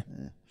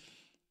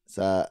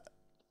 Sasa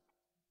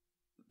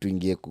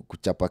tuingie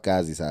kuchapa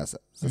kazi sasa.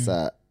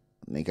 Sasa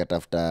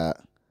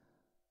nikatafuta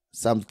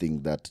something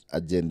that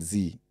a Gen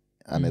Z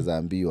anaweza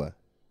ambiwa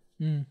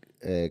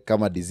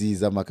kama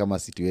disease ama kama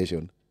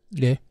situation.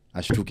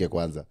 Ashtuke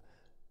kwanza.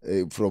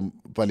 From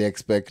pali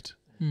expect.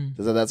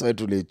 Sasa that's why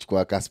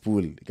tulichukua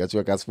Kaspool.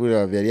 Ikachukua Kaspool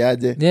wa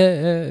viaje.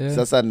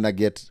 Sasa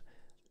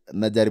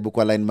najaribu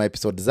kwa line my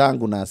episode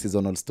zangu na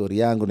seasonal story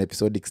yangu na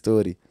episodic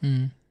story.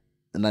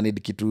 Na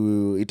need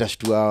kitu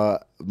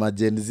itashtua ma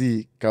Gen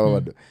Z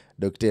kama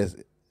doctors.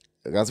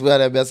 Kaspool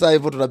anambia sasa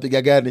hivyo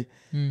tunapiga gani?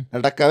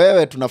 Nataka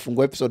wewe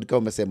tunafungua episode kama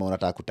umesema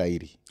unataka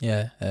kutairi.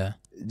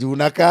 Juu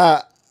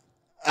unakaa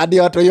hadi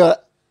watu hiyo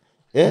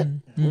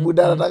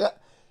muda nataka.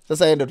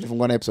 Sasa yeye ndio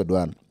tulifungua na episode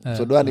 1.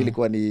 Episode 1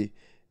 ilikuwa ni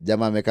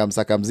jamaa amekaa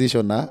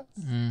msakamzisho na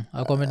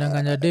alikuwa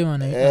amedanganya dema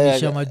na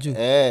aisha majuu.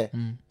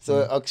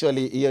 So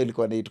actually hiyo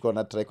ilikuwa ni tulikuwa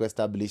na try to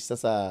establish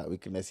sasa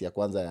weakness ya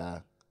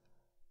kwanza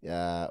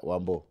ya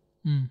Wambo.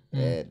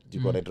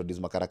 Tulikuwa na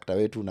introduce character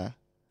wetu na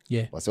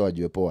wase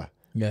wajue poa.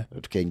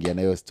 Tukaingia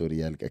na hiyo story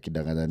ya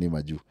kidanganya ni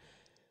majuu.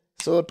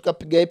 So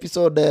tukapiga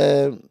episode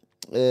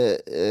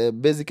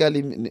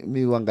basically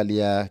mi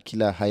uangalia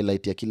kila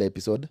highlight ya kila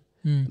episode,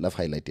 alafu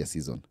highlight ya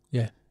season.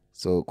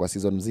 So kwa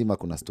season mzima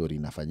kuna story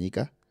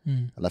inafanyika,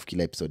 alafu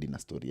kila episode ina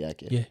story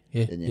yake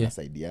yenye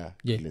inasaidia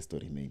ile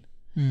story main.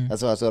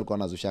 Sasa watu walikuwa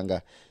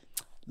wanazushanga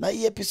na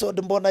hii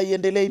episode mbona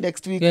iendelee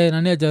next week.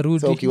 Nani ajarudi.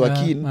 So ukiwa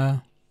keen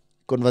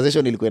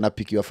conversation ilikuwa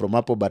inapikiwa from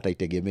hapo, but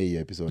haitegemei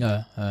hiyo episode.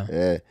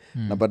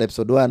 Na baada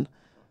episode 1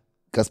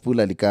 Kaspool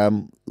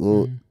alikam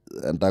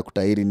anataka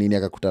kutairi nini,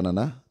 akakutana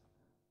na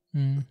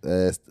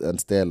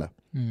Stella.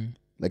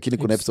 Lakini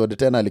kuna episode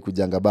tena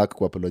alikujanga back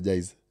ku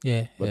apologize.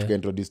 But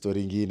tukaintroduce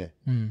story nyingine.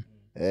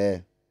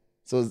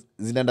 So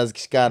zinaenda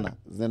zikishikana,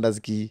 zinaenda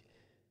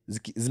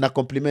zina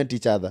complement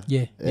each other.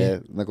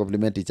 Zina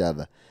complement each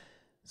other.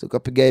 So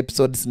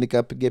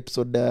nikapiga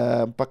episode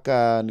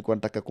mpaka nilikuwa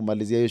nataka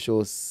kumalizia hiyo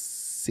show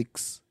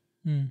 6.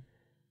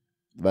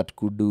 But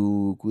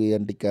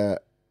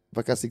kuandika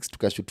mpaka 6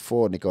 tukashoot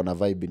 4, nikaona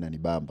vibe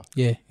inanibamba.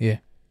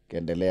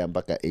 Kaendelea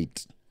mpaka 8.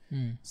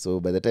 So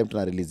by the time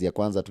tuna release ya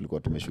kwanza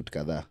tulikuwa tumeshoot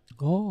kadhaa.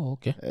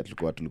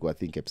 Tulikuwa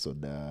think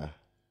episode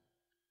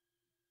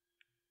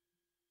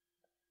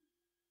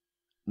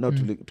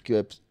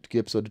tukiwa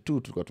episode 2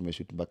 tulikuwa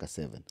tumeshoot mpaka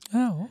 7.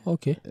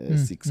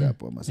 6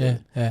 hapo ama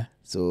 7.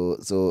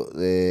 So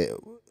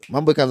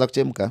mambo ikaanza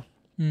kuchemka.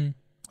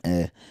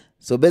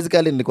 So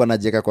basically nilikuwa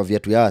najeka kwa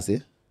viatu ya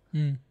wase.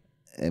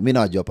 Mimi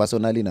nawajua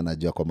personally na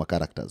najua kwa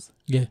characters.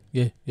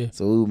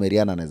 So huyu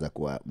Mariana anaweza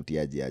kuwa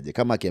mtiaji aje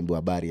kama akiambiwa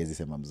habari hizi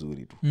sema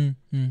mzuri tu.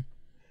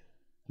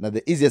 Na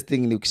the easiest thing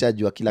ni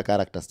ukishajua kila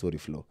character story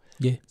flow.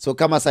 So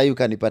kama sasa hivi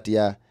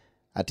ukanipatia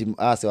ati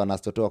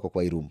wanastotoa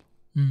kwa room.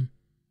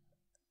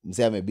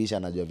 Mzee amebisha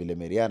anajua vile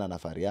Mariana na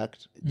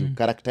react.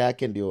 Character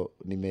yake ndio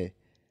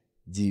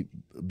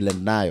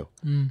blend nayo.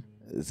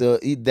 So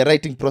the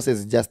writing process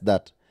is just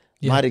that.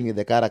 Marrying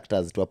the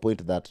characters to a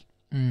point that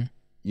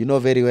you know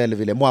very well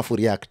vile mwafu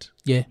react.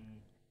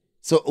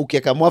 So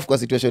ukieka mwafu kwa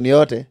situation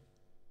yote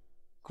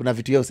kuna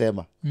vitu yeye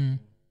usema.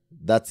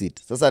 That's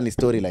it. Sasa ni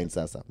storyline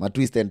sasa. Ma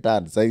twist and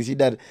turn. Sasa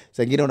shida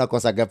sengine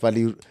unakosa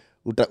gapali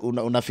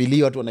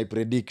unafili watu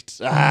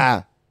wanaipredict.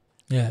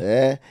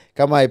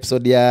 Kama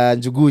episode ya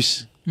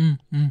Njugush.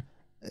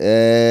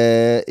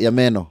 Ya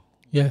meno.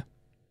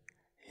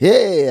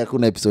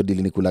 Hakuna episode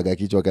ili nikulaga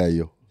kichwa kama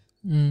hiyo.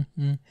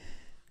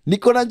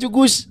 Niko na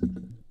Njugush.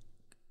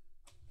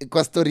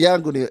 Kwa story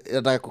yangu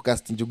nataka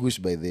kukast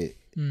Njugush by the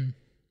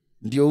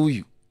ndio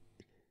huyu.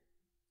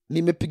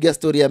 Nimepiga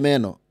story ya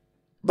meno.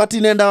 But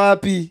inaenda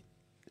wapi?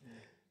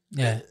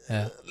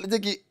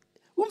 Lejeki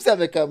umse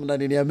amekaa na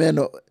nini ya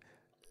meno.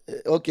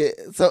 Okay,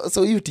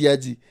 so you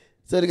tiaji.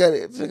 So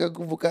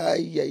nikakumbuka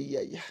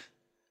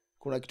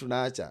kuna kitu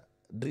naacha.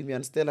 Dream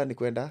and Stella ni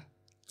kwenda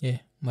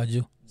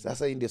maju.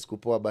 Sasa hii ndio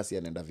sikupoa basi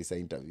anaenda visa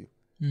interview.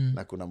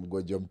 Na kuna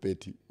mgonjwa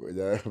mpeti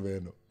wa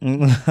meno.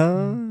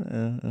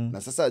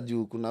 Na sasa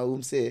juu kuna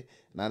umse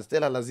na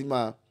Stella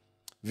lazima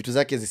vitu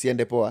zake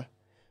zisiende poa.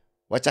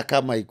 wacha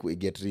kama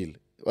get real,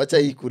 wacha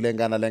hii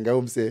kulengana lenga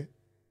umse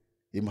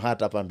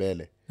imhata hapa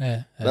mbele.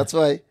 That's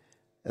why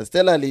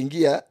Stella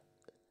aliingia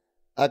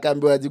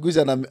akaambiwa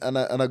Jigusha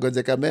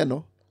anagonjeka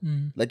meno,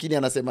 lakini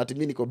anasema ati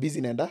mimi niko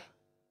busy naenda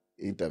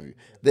interview.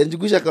 Then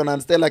Jigusha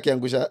kaona Stella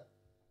akiangusha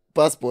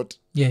passport,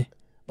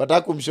 but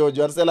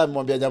hakumshojo. Stella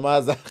amemwambia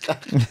nyamaza.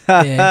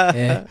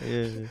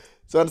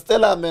 So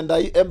Stella ameenda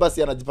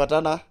embassy,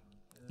 anajipatana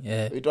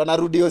vitu,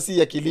 anarudi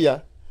osi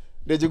akilia,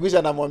 ndio Jigusha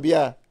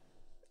anamwambia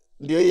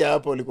ndio hii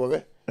hapo ulikuwa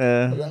wewe.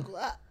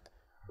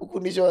 Huku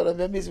nisho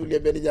anambia mimi si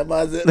uliambia ni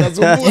nyamaze,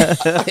 nasumbua.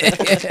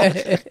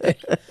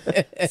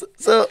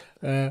 So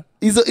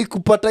hizo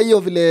ikupata hiyo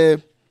vile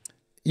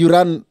you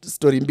run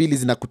story mbili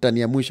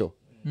zinakutania mwisho.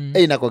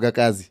 Inakoga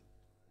kazi.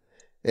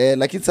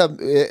 Lakini sasa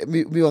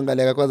mimi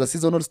angalia kwanza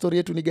seasonal story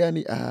yetu ni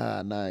gani?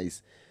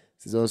 Nice.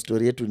 Seasonal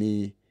story yetu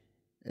ni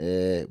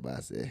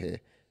basi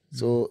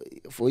So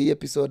for hii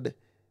episode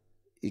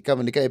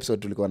kama nika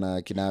episode tulikuwa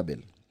na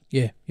Kinabel.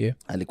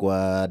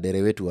 Alikuwa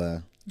dere wetu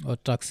wa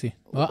taxi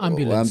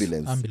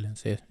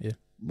ambulance.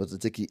 But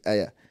cheki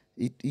aya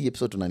hii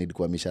episode tunanid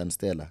kuhamisha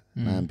Stella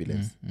na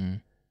ambulance.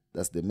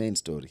 That's the main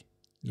story.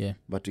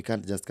 But we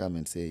can't just come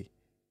and say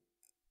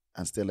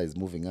and Stella is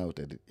moving out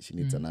and she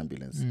needs an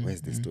ambulance.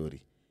 Where's the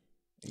story?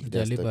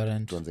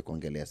 Tuanze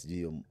kuongelea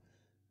sijui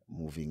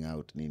moving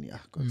out nini.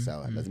 Kwa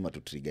sawa, lazima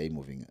tutrigger hii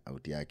moving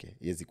out yake.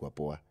 Yezi kwa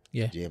poa.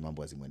 Je,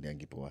 mambo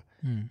azimwendeangi poa.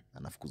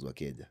 Anafukuzwa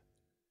keja.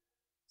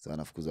 So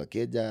anafukuzwa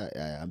keja,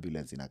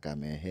 ambulance inakaa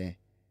mehe.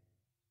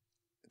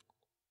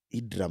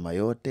 Hii drama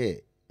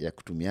yote ya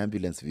kutumia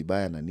ambulance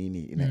vibaya na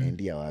nini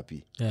inaendia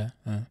wapi?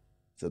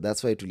 So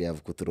that's why we have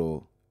to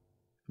throw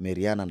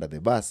Mariana under the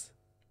bus.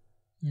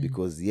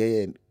 Because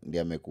yeye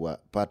ndiye amekuwa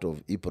part of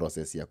hii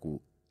process ya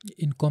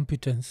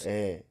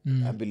incompetence.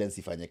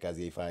 Ambulance ifanye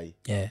kazi haifai.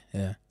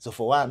 So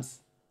for once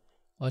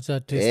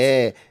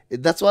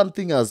that's one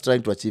thing I was trying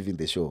to achieve in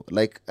the show.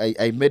 Like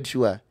I made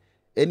sure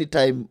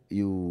anytime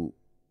you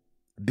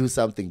do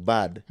something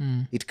bad,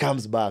 it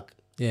comes back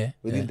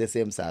within the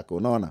same circle,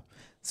 unaona?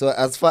 So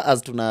as far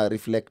as tuna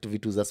reflect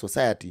vitu za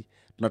society,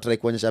 tunatry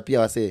kuonyesha pia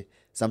wase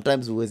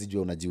sometimes huwezi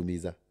jua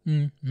unajiumiza.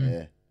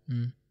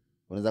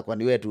 Unaweza kwa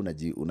ni wewe tu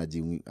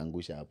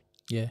unajiangusha hapo.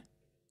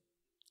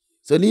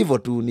 So ni hivyo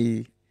tu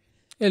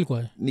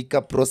ni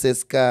ka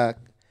process ka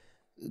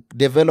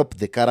develop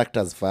the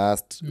characters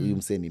first. Huyu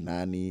mse ni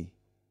nani,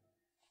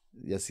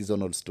 ya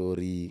seasonal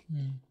story.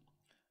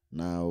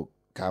 Now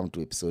come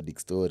to episodic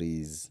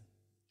stories.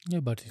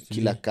 But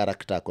kila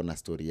character akona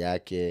story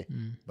yake,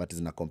 but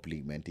zina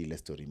complement ile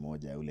story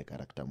moja ule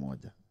character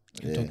moja.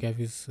 Inatokea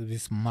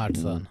this smart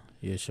sana.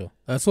 Sure.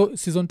 So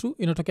season 2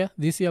 inatokea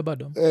this year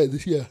bado?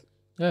 This year.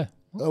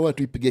 Awa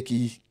tuipige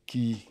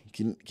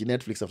ki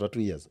Netflix after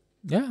 2 years.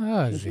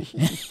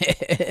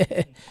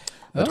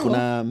 But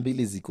kuna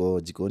mbili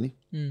ziko jikoni.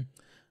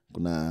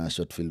 Kuna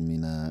short film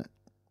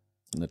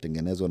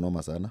inatengenezwa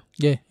noma sana.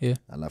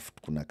 Alafu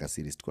kuna ka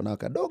series tuko na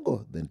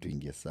kadogo, then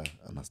tuingie saa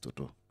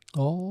anastoto.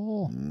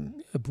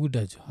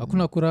 Budajo.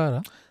 Hakuna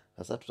kurara.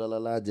 Sasa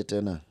tutalalaje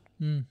tena?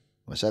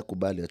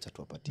 Washakubali, acha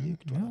tuwapatie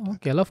kitu.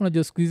 Okay, alafu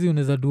najua siku hizi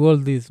unaweza do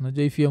all this.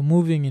 Unajua if you are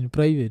moving in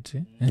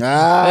private.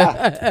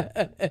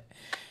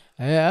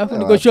 Alafu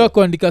niko sure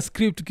kuandika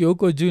script kwa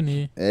huko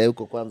juni.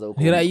 Huko kwanza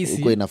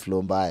huko ina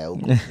flow mbaya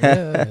huko.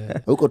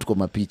 Huko tuko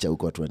mapicha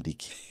huko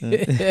atuandiki.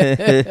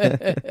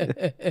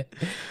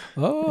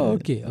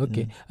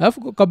 Okay.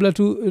 Alafu kabla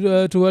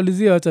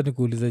tuwalizie, acha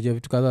nikuulize je,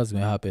 vitu kadhaa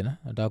zimehappen.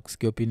 Nataka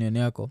kusikia opinion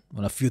yako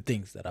on a few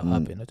things that have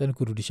happened. Acha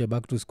nikurudishe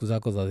back to siku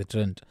zako za the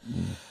trend.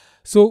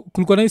 So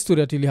kulikuwa na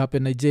historia ili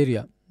happen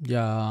Nigeria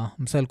ya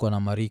msali kwa na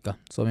marika.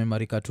 So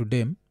amemarika to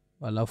them,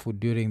 alafu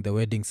during the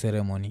wedding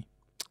ceremony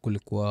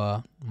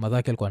kulikuwa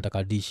madhake alikuwa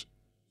anataka dish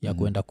ya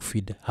kuenda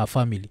kufeed her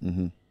family.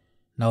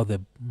 Now the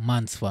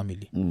man's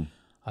family.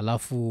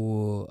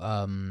 Alafu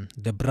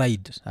the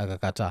bride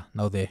akakata,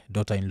 now the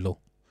daughter-in-law.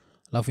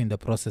 Alafu in the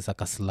process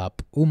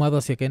akaslap.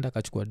 Mother si akaenda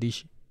akachukua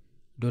dish,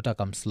 daughter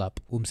akamslap.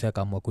 Mse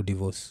akaamua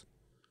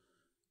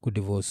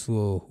kudivorce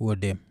huo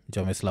dem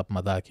ndio ameslap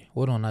madhake.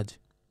 Unaonaje?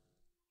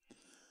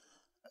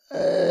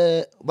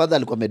 Bada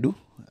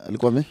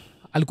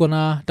alikuwa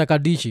na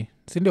takadishi,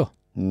 si ndio?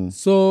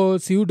 So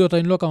si huyo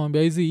daughter-in-law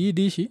kamwambia hii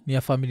dishi ni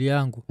ya familia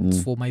yangu.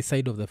 It's for my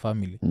side of the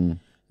family.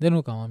 Then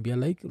ukamwambia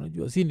like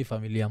unajua si ni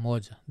familia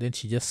moja. Then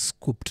she just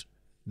scooped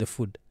the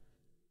food.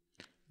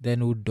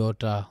 Then huyo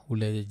daughter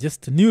ule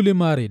just newly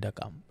married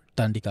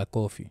akamtandika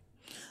coffee.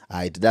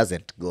 It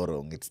doesn't go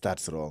wrong, it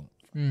starts wrong.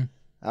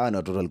 Hawa ni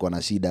watoto walikuwa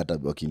na shida hata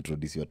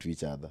wakiintroduce to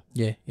each other.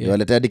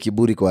 Waleta hadi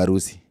kiburi kwa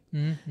harusi.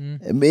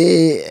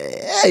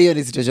 Hiyo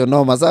ni situation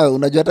noma. Sasa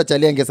unajua hata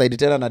chali angesaidi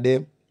tena na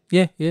dem.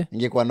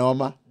 Ingekuwa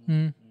noma.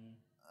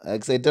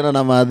 Angesaidi tena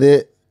na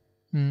madhe.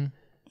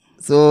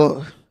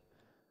 So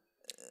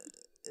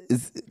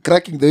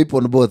cracking the whip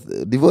on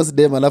both. Divorce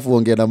dem alafu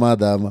ongea na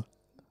madha ama.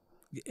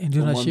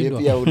 Ndio na shida.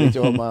 Pia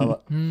unachoma ama.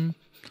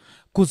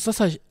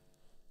 Sasa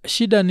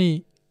shida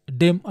ni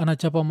dem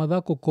anachapa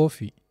madhako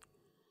coffee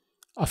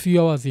a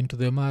few hours into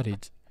the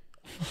marriage.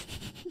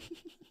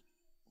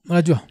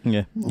 unajua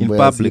in Mambo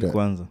ya public hasira.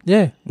 kwanza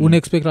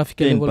unaexpect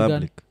rafiki in level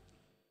gani public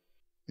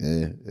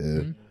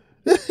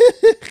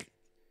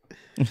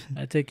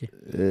acheki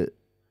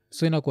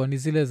so inakuwa ni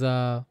zile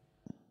za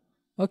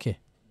okay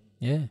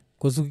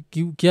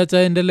kiacha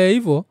endelea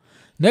hivyo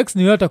next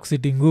ni hata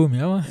kusiti ngumi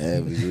ama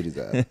vizuri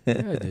sana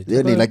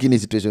yani lakini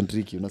situation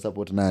tricky una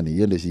support nani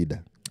hiyo ndio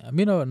shida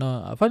mi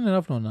afani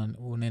enough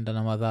unaenda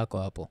na madhako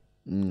hapo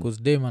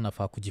because dem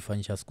anafaa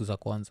kujifanyisha siku za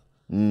kwanza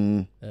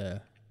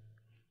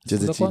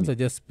siku za kwanza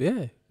just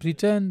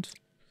pretend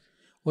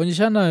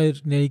onyeshana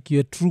like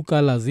your true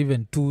colors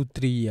even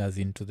 2-3 years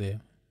into the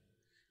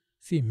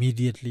see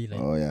immediately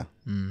like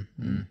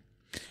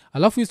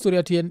alafu historia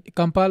ati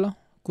Kampala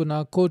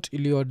kuna court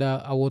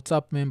ilioda a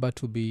WhatsApp member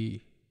to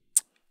be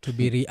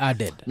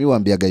re-added. Mi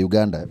waambiaga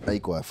Uganda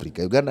haiko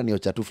Afrika. Uganda ni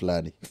ochatu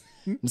fulani.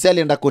 Msi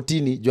alienda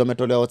kotini juu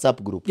ametolewa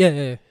WhatsApp group.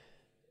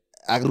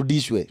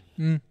 Arudishwe.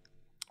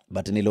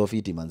 But ni low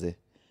fiti manze.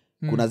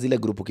 Kuna zile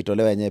group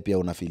ukitolewa yenyewe pia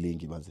una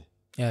feelingi manze.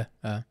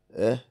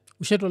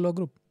 Ushatolewa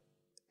group?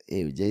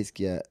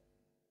 Ujaisikia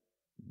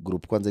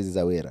group kwanza hizi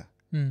za wera.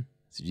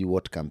 Sijui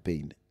what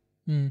campaign.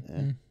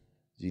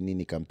 Sijui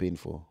nini campaign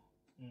for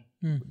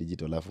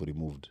digital life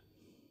removed.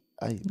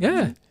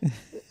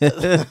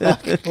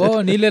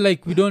 Ni ile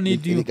like we don't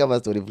need you. Ni kama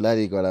story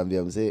fulani iko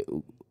naambia mzee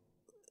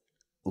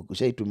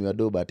ushaitumiwa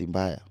do bahati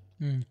mbaya.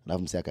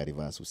 Alafu mzee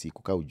akarivas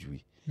usiku ka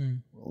ujui.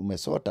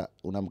 Umesota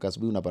unamka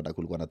asubuhi unapata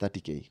kulikuwa na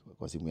 30k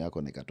kwa simu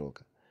yako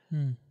nikatoka.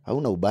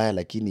 Hauna ubaya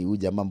lakini huyu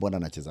jamaa mbona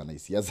anacheza na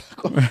hisia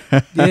zako?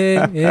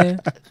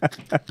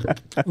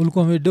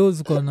 Ulikuwa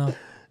umedoze kona.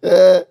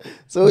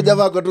 So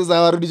jamaa kwa tu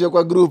sawa rudishwe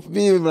kwa group.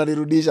 Mimi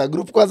mnanirudisha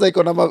group kwanza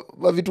iko na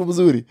vitu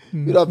mzuri.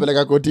 Mimi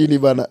napeleka kotini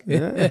bana.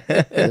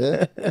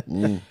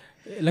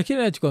 Lakini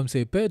nachukua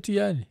msee peti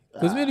yani.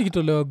 Because mimi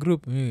nikitolewa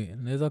group mimi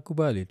naweza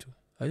kubali tu.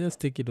 I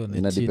just take it on the chin.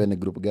 Ina depend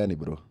group gani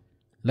bro?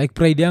 Like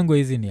pride yangu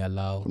hizi ni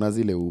allow. Kuna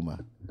zile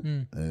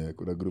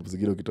kuna group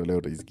zingine ukitolewa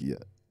utaisikia.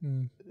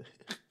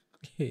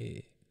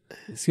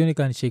 Sioni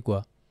kani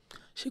shikwa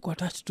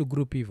attached to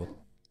group hivyo.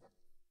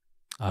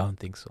 I don't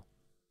think so.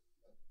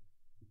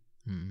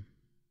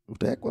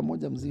 Utaekwa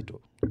moja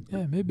mzito.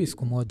 Maybe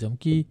siku moja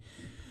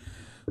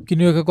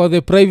mkiniweka kwa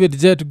the private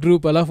jet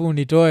group alafu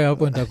unitoe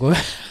hapo nitakuwa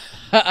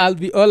I'll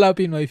be all up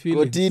in my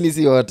feelings. Kotini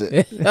si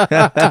wote.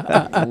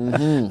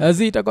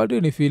 Azi itakuwa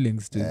tu ni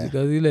feelings tu.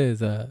 Zile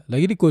za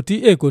lakini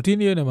kotini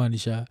hiyo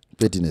inamaanisha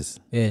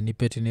pettiness. Ni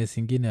pettiness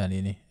ingine ya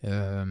nini.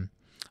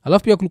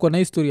 Alafu pia kulikuwa na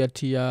historia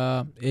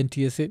ya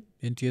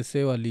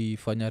NTSA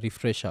walifanya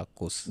refresher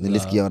course.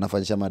 Nilisikia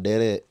wanafanyisha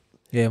madere.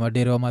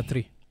 Madere wa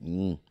ma3.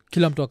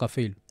 Kila mtu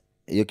akafail.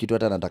 Hiyo kitu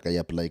hata nataka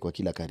i-apply kwa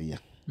kila career.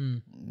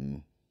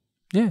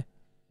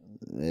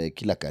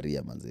 Kila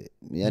career manze.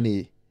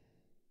 Yaani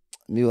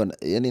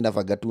yani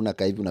nafaga tu na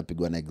kaivi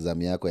unapigwa na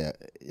exam yako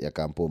ya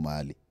kampo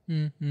mahali.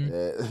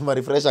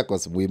 Refresher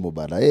course muhimu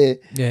bana.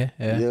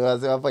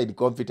 Wase hapa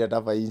incompetent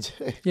hapa nje.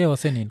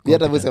 Wase ni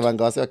incompetent. Hata wase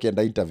wanga wase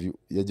wakienda interview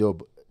ya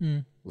job.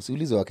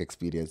 Usiulize work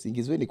experience.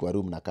 Ingizweni kwa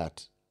room na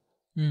cut.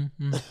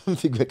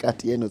 Mpigwe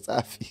cut yenu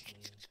safi.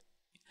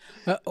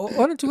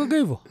 Wanachukaga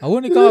hivyo?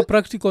 Hauoni kama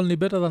practical ni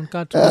better than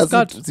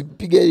cut?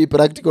 Sipige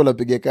practical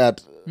apige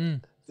cut.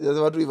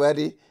 Sasa watu hivyo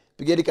hadi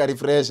pigeni ka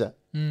refresher.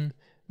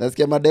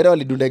 Nasikia madere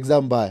walidunda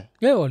exam mbaya.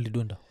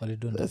 Walidunda.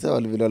 Sasa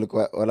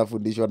walikuwa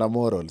wanafundishwa na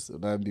morals.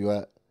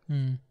 Unaambiwa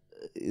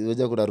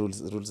unajua kuna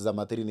rules za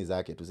matrini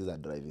zake tu si za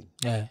driving.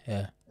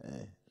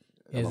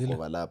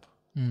 Overlap.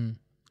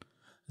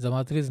 Za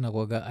matri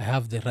zinakuwaga I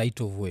have the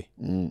right of way.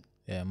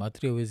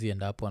 Matri hawezi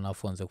enda hapo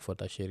anafunza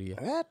kufuata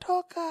sheria.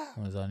 Toka.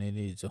 Unza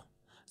nini hizo?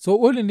 So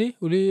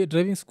uli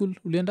driving school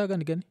uliendaga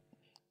ni gani?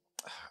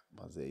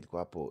 Maze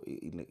ilikuwa hapo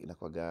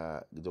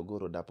inakuwaga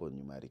Jogoro hapo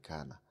nyuma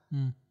Rikana.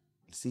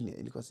 Senior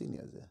ilikuwa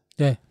seniors.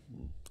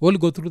 We'll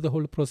go through the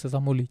whole process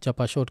amuli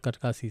chapa shortcut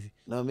kasi hizi.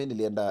 No, mimi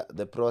nilienda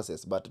the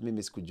process but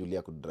mimi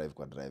sikujulia ku drive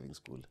kwa driving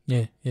school.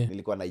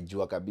 Nilikuwa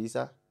naijua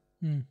kabisa.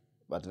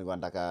 But nilikuwa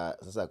nataka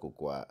sasa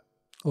kukua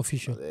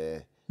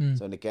official.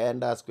 So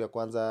nikaenda siku ya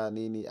kwanza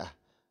nini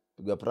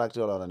pigwa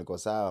practical na niko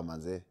sawa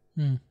manze.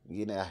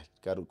 Ngine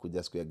karu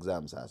kuja siku ya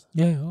exam sasa.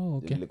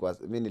 Okay.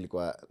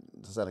 Nilikuwa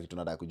sasa na kitu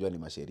nataka kujua ni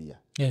masheria.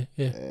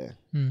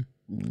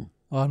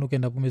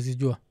 Nukenda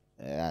kumezijua.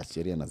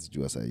 Sheria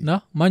nazijua sasa hivi.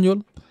 Na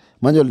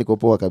manual liko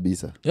poa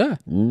kabisa.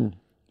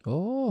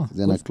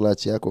 Zina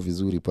clutch yako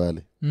vizuri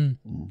pale.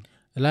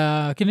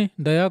 Lakini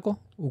nda yako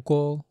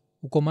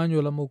uko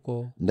manual ama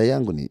uko? Nda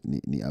yangu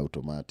ni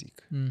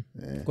automatic.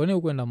 Kwani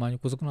ukwenda manual?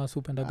 Kwa sababu kuna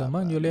supendaga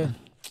manual yani.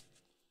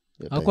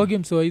 Akwa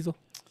games wa hizo?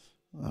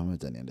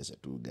 Amecha niendesha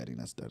tu gari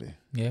na starehe.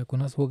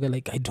 Kuna suoga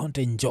like I don't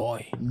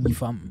enjoy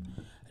if I'm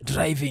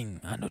driving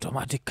an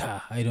automatic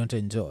car. I don't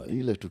enjoy.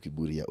 Ile tu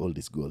kiburi ya old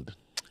is gold.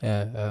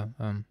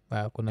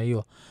 Kuna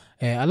hiyo.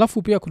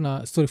 Alafu pia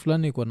kuna story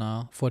fulani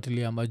kuna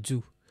fuatilia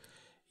majuu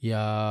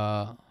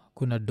ya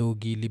kuna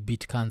dogi li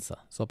beat cancer.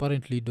 So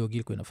apparently dogi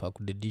ilikuwa inafaa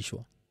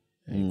kudedishwa.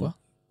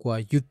 Kwa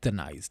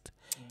euthanized.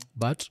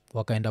 But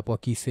wakaenda kwa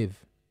key save.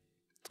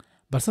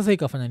 but sasa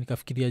ikafanya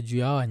nikafikiria juu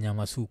ya hawa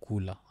nyama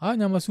sukula. Hawa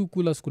nyama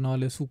sukula sikuna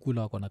wale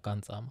sukula wako na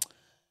kansa ama.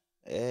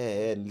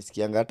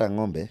 Nilisikianga hata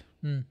ng'ombe.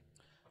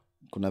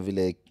 Kuna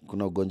vile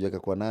kuna ugonjwa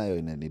ikakuwa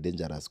nayo ni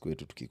dangerous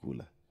kwetu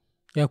tukikula.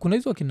 Kuna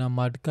hizo kina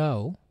mad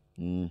cow.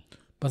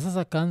 But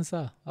sasa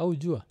kansa au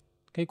jua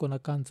kaiko na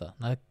kansa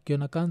na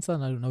kiona kansa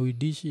na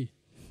uidishi.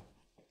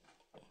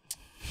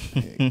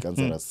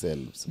 Cancerous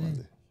cells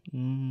manze.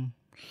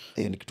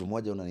 Ni kitu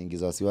moja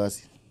unaniingiza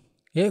wasiwasi.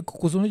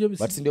 Kukusunuja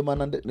bisi. But ndio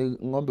maana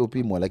ng'ombe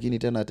upimwa lakini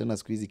tena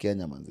siku hizi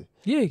Kenya manze.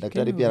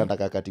 Daktari pia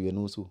anataka kati we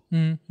nusu.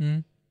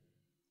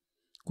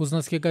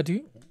 Kuzinasikia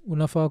kati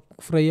unafaa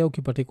kufurahia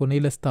ukipata iko na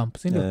ile stamp,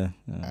 si ndio?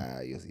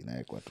 Hiyo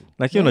inawekwa tu.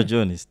 Lakini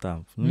unajua ni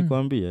stamp.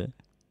 Nikwambia.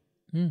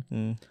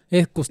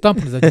 Ku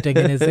stamp za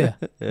jitengenezea.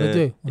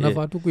 Unajua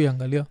unafaa tu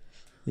kuiangalia.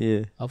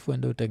 Afu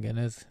ende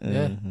utengeneze.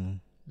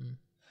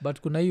 But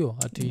kuna hiyo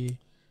ati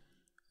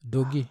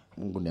dogi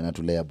Mungu ndiye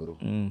anatulea bro.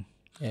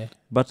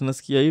 But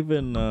nasikia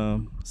even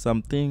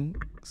something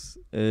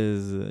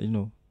is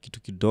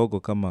kitu kidogo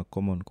kama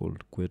common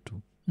cold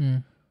kwetu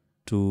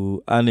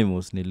to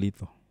animals ni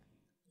lethal.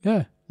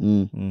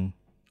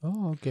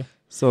 Okay.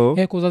 So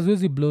cause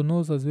haziwezi blow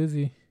nose,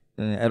 haziwezi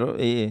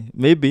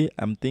maybe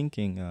I'm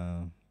thinking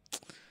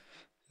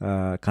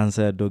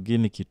cancer ya dogi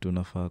ni kitu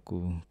nafaa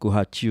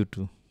kuhatch you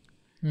tu.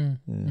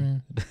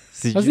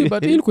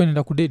 But ilikuwa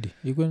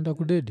inaenda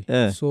kudedi.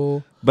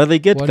 So but they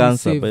get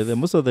cancer by the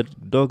most of the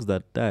dogs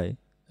that die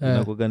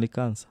inakuwa ni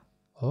cancer.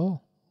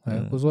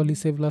 Because wali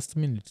save last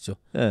minute cho.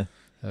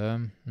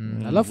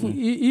 Alafu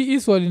hii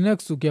swali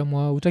next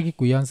ukiamua utaki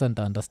kuiansa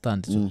nita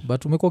understand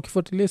but umekuwa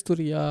ukifuatilia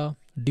story ya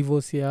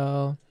divorce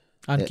ya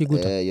Ann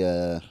Kiguta.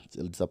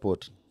 Child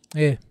support.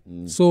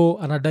 So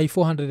anadai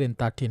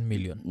 413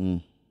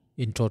 million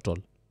in total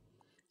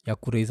ya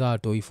kureiza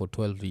watoi for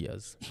 12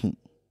 years.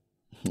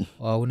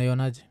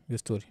 Unaionaje hiyo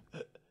story?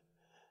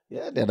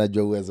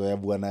 Anajua uwezo ya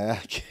bwana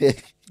yake.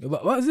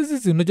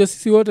 Sisi unajua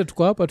sisi wote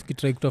tuko hapa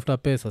tukitry kutafuta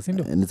pesa, si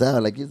ndio? Ni sawa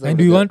lakini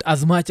and we want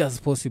as much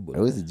as possible.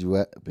 Hawezi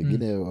jua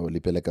pengine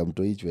walipeleka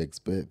mto hicho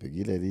expert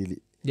pengine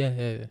lili.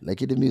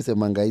 Lakini mimi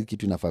semanga hii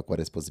kitu inafaa kwa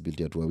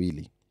responsibility ya watu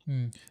wawili.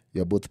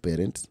 You are both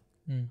parents.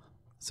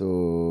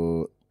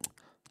 So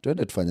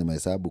tuende tufanye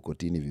mahesabu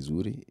kotini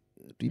vizuri.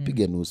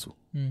 Tuipige nusu.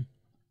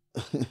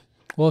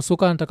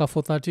 Soka nataka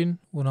 413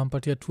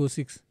 unampatia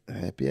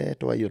 206. Pia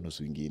toa hiyo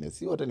nusu ingine.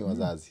 Si wote ni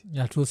wazazi.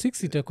 Ya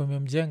 206 itakwambia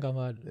mjenga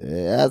bado.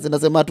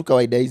 Zinasema tu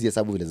kawaida hizi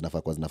hesabu vile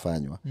zinafaa kwa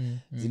zinafanywa.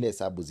 Zile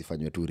hesabu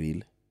zifanywe tu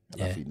real.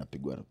 Alafu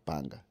inapigwa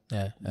panga.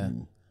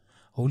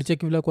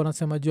 Ulicheki vile kwa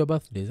nasema juu ya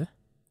birthdays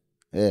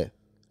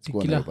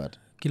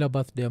kila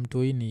birthday ya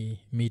mtoi ni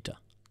mita.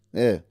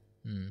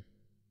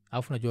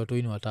 Alafu najua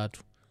watoi ni 3.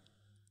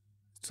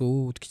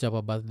 So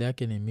tukichapa birthday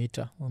yake ni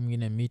mita,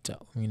 mwingine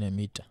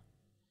mita.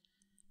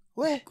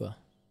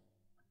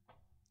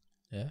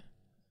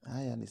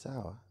 Haya ni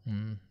sawa.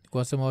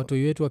 Kwa sema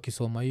watoi wetu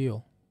wakisoma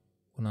hiyo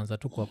unaanza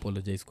tu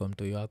kuapologize kwa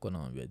mtoi wako na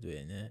mwambia juu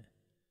yenyewe.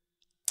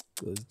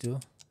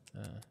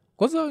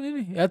 Kwanza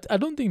nini? I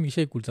don't think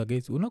nishai kulza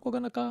guys. Unakuwa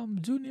kana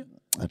kama junior?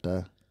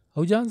 Hata.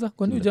 Haujaanza?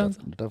 Kwani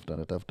hujaanza?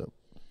 Natafuta.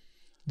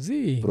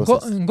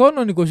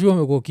 Ngono niko sure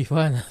umekuwa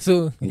ukifanya.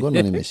 So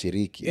ngono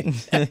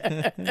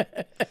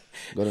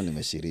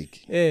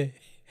nimeshiriki.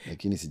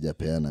 Lakini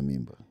sijapeana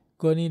mimba.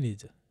 Kwa nini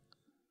hicho?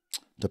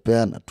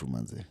 Tapeana tu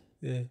manze.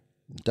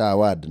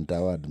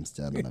 Nitawad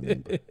msichana na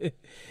mimba.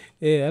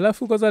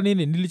 Alafu kwanza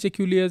nini?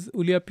 Nilicheki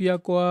uliapia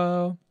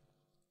kwa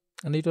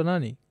anaitwa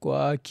nani?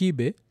 Kwa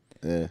Kibe.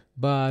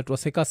 But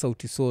waseka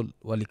Sauti Sol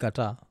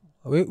walikataa.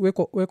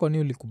 Weko ni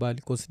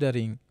ulikubali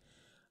considering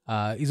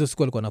hizo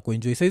siku alikuwa na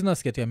kuenjoy. Saizi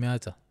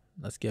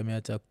nasikia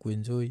ameacha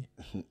kuenjoy.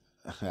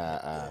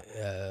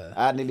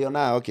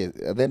 Niliona okay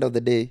at the end of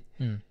the day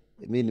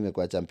mimi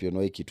nimekuwa champion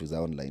wa kitu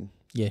za online.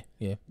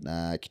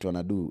 Na kitu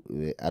anadu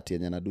ati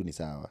yenye anadu ni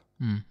sawa.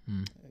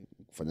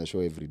 Kufanya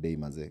show every day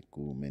manze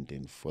ku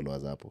maintain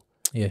followers hapo.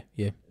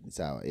 Ni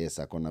sawa. Yes,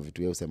 akona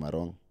vitu yeye usema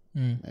wrong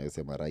na yeye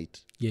usema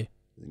right.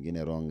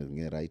 Zingine wrong,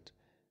 zingine right.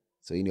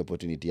 So hii ni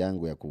opportunity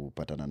yangu ya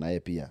kupatana naye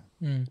pia.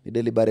 Ni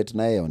deliberate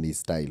naye on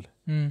his style.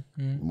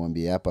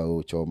 Mwambie hapa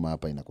wewe choma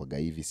hapa inakuwa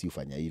hivi, si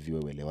ufanya hivi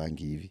wewe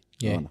elewangi hivi.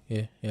 Unaona?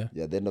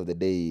 At the end of the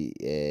day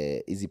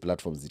easy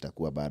platforms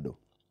zitakuwa bado.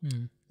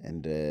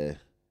 And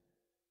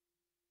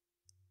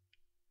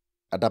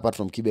apart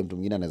from Kibe mtu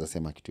mwingine anaweza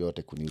sema kitu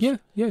yote kunihusu.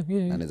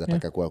 Na anaweza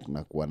taka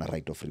kuwa na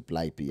right of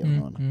reply pia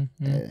unaona.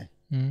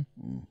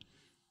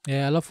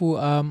 Alafu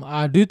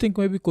do you think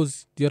maybe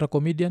because you're a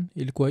comedian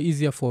ilikuwa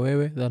easier for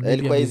wewe than maybe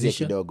ilikuwa a easier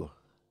musician? kidogo.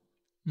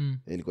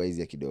 Ilikuwa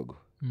easier kidogo.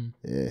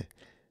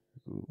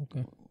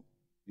 Okay.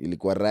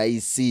 Ilikuwa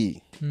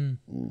rahisi.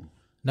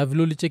 Na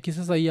vile ulicheki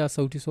sasa hii ya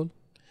Sauti Sol?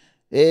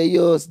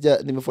 Hiyo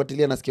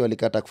nimefuatilia nasikia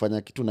walikata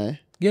kufanya kitu naye.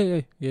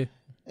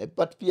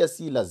 But pia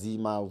si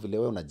lazima vile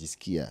wewe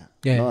unajisikia.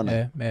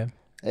 Unaona?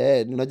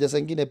 Unajua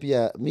sengine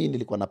pia mimi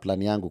nilikuwa na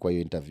plan yangu kwa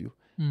hiyo interview.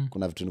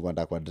 Kuna vitu nilikuwa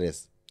nataka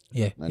kuaddress.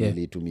 Na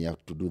nilitumia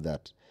to do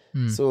that.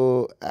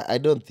 So I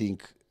don't think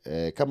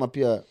kama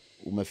pia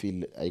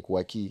umefeel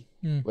haikuwa key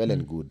well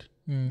and good.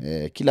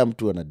 Kila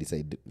mtu ana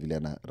decide vile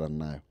ana run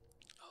nayo.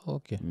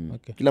 Okay.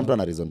 Kila mtu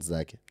ana reasons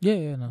zake.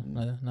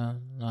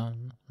 Na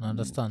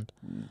understand.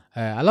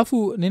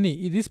 Alafu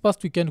nini this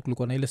past weekend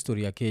kulikuwa na ile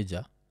story ya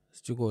Keja.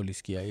 Sichuko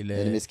ulisikia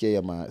ile. Nimesikia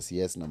ya ma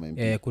CS na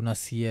MP. Kuna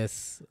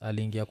CS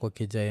aliingia kwa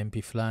Keja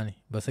MP fulani.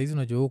 Basi hizi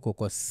unajua huko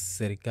kwa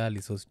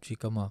serikali so sijui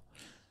kama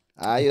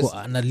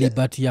ana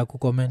liberty ya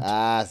kucomment.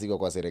 Siko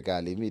kwa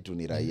serikali, mimi tu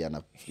ni raia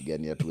na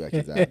pigania tu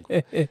haki zangu.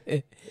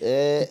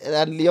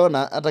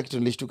 Niliona hata kitu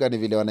nilishtuka ni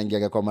vile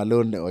wanaingia kwa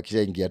malone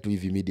wakishaingia tu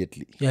hivi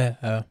immediately.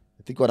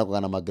 I think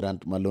wanakuwa na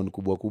grant malone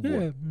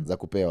kubwa za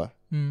kupewa.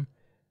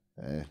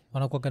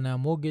 Wanakuwa na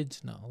mortgage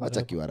na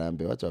wacha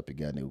kiwarambe, wacha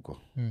wapigane huko.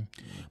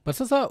 But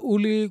sasa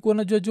ulikuwa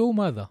unajua Joe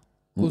Mother?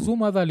 Kuzu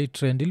Mother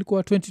alitrend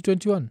ilikuwa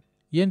 2021.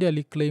 Yende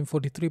aliclaim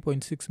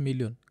 43.6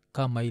 million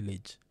kama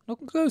mileage.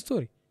 Nakumbuka hiyo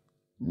story?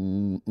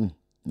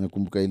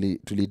 Nakumbuka ili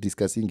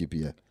tulidiscussingi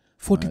pia.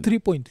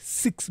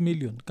 43.6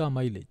 million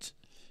kama mileage.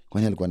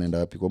 Kwani alikuwa anaenda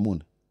wapi kwa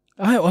moon?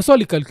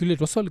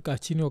 Wasali kaa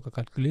chini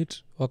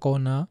wakacalculate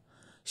wakaona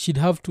she'd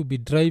have to be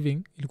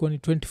driving ilikuwa ni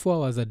 24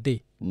 hours a day.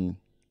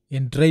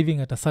 And driving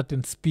at a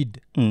certain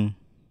speed.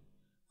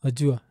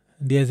 Najua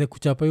ndiweze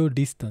kuchapa hiyo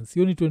distance.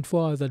 Hiyo ni 24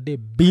 hours a day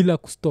bila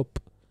kustop.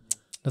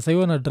 Na sasa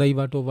hiyo na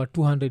drive at over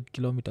 200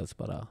 kilometers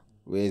per hour.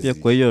 Pia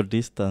kwa hiyo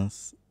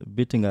distance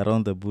beating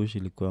around the bush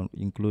ilikuwa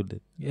included.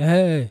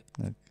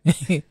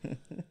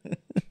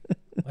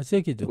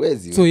 Acheki jo.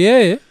 So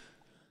yeye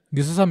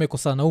ndio sasa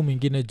amekosana huyu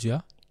mwingine juu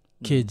ya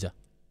Keja.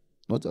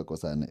 Wacha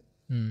kosane.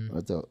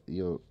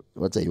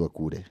 Wacha hiyo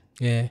kule.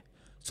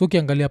 So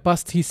ukiangalia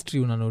past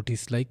history una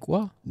notice like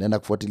naenda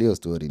kufuatilia hiyo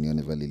story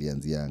nione vile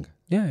ilianzianga.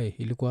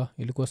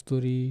 Ilikuwa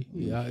story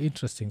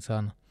interesting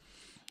sana.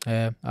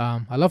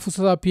 Alafu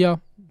sasa pia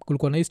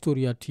kulikuwa na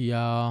history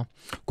ya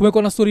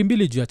kumekuwa na story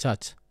mbili juu ya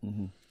church.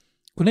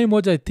 Kuna hii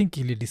moja I think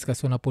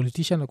ilidiscussiwa na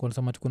politician na kwa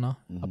sababu kuna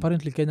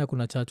apparently Kenya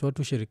kuna church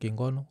watu shiriki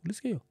ngono.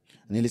 Ulisikia hiyo?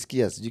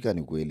 Nilisikia, sijui kama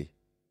ni kweli.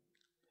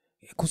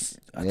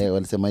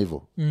 Walisema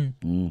hivyo.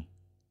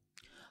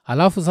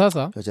 Alafu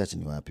sasa church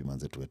ni wapi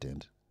manze tu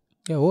attend?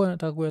 Wewe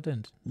unataka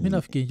kuattend? Mimi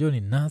nafikiri njoo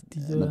ni nasty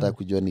jo. Nataka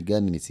kujua ni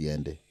gani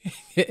nisiende.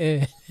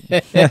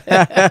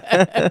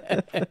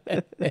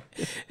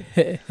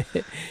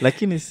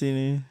 Lakini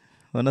si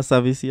wana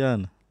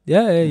serviceana.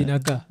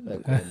 Inakaa.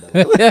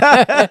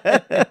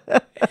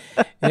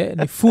 Ni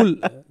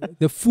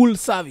the full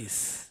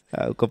service.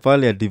 Uko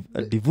pale a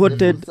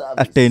devoted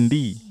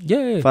attendee.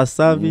 First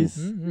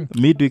service,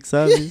 midweek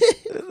service.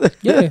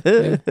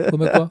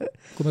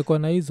 Kumekuwa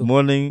na hizo.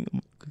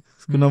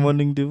 Kuna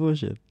morning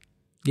devotion.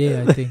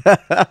 I think.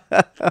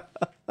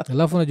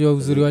 Alafu najua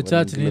uzuri wa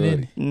church ni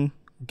nini?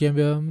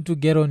 Ukiambia mtu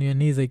get on your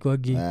knees ikuwa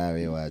gi.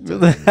 Wewe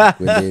wacha.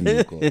 Kwendeni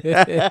huko.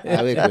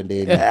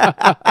 Kwendeni.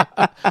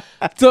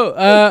 So,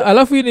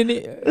 alafu hii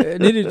nini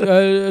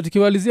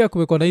tukimalizia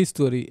kumekuwa na hii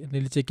story.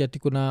 Nilicheki ati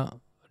kuna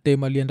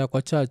time alienda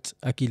kwa church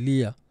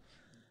akilia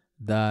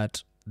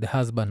that the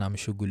husband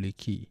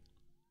amshughulikii.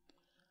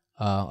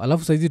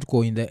 Alafu saizi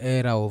tuko in the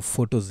era of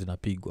photos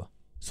zinapigwa.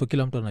 So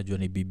kila mtu anajua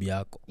ni bibi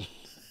yako.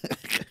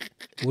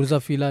 Uliza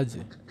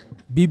filaje?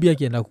 Bibi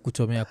akienda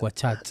kukuchomea kwa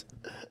chat.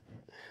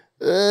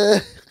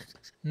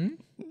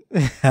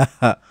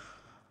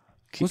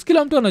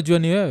 Kila mtu anajua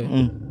ni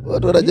wewe.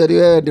 Watu wanajua ni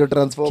wewe ndio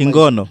transformer.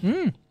 Kingono.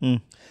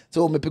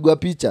 So umepigwa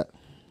picha.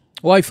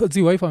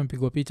 Wife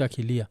amepigwa picha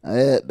akilia.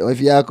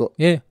 Wife yako.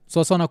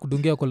 So sana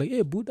kudungia kwa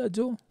like, buda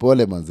jo.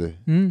 Pole manze.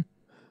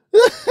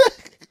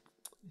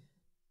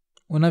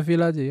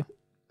 Unafilaje hiyo?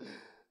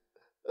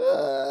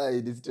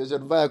 Hii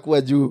situation mbaya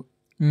kuwa juu.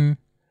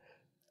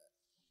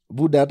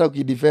 Buda hata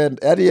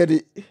ukidefend.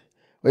 Yaani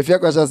wife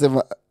yako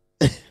ashasema.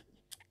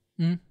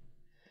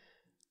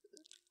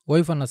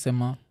 Wife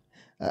anasema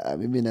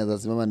mimi naweza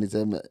simama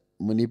niseme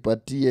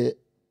mnipatie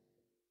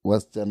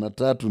wasichana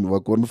 3 ni wa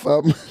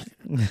confirm.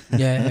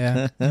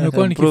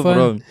 Nimekuwa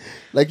nikifanya.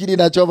 Lakini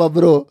inachoma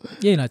bro.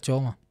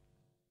 Inachoma.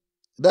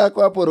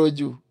 Dako hapo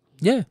roju.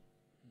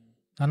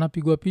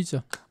 Anapigwa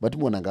picha. But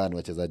muona ngani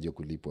wachezaji wa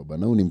kulipwa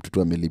bana. Huyu ni mtu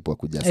tu amelipwa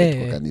kuja set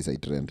kwa kanisa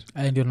itrend.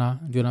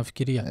 Ndio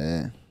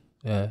nafikiria.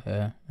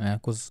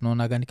 Cause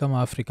naona gani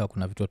kama Afrika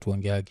kuna vitu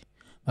tuongeagi.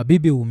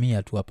 Mabibi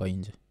huumia tu hapa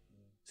nje.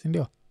 Si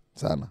ndio?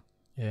 Sana.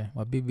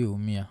 Mabibi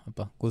huumia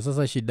hapa. Kwa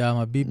sasa shida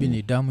mabibi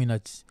ni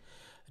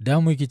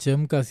damu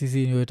ikichemka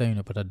sisi ni time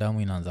unapata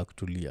damu inaanza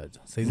kutulia.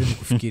 Sasa hizi ni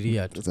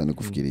kufikiria tu. Sasa ni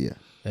kufikiria.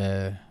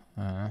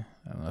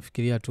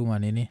 Nafikiria tu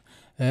manini.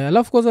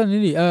 Alafu kwanza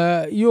nini?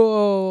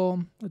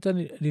 Hiyo acha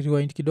ni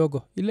rewind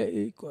kidogo.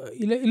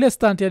 Ile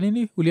stunt ya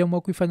nini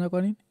uliamua kuifanya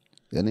kwa nini?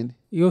 Ya nini?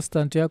 Hiyo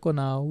stunt yako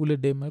na ule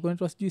dem alikuwa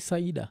anaitwa sijui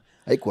Saida.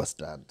 Haikuwa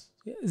stunt.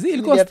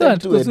 Ilikuwa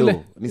stunt kwa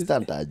zile. Ni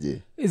stunt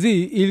aje?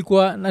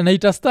 Ilikuwa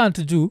naita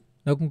stunt juu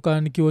na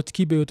kumkaa nikiwatch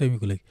Kibe yote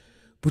miko like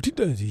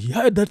Butita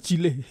that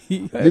chile.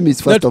 Mimi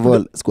first of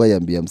all sikuwa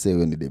yambia msee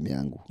wewe ni dem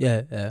yangu.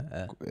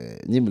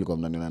 Nyinyi mlikuwa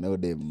mnaniona nayo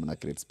dem mna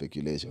create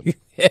speculation.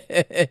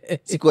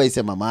 Sikuwa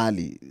isema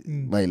mali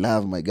my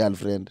love my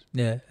girlfriend.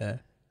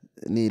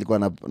 Nilikuwa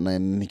na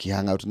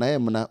nikihang out naye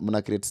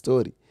mna create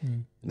story.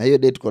 na hiyo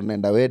date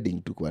tunaenda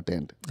wedding tu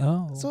kuattend.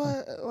 Okay. So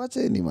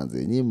wacheni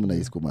manze, nyinyi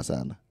mnaisukuma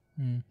sana.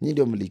 Nyinyi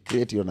ndio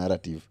mlicreate your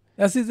narrative.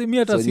 Asisi mimi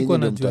hata siko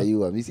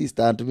najua. Mimi si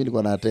stand, mimi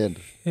nilikuwa na attend.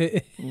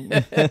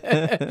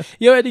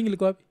 Your wedding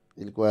ilikuwa wapi?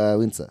 Ilikuwa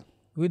Windsor.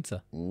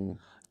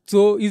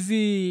 So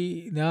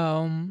hizi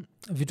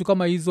vitu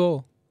kama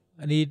hizo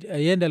ni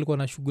yende alikuwa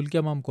anashughulikia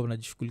ama mko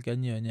mnajishughulikia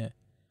nyinyi wenyewe?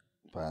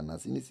 Pana,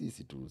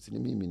 sisi tu. Sini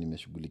mimi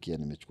nimeshughulikia,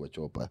 nimechukua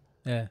chopa.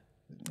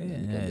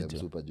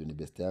 Super juu ni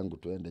best yangu,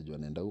 tuende juu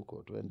anaenda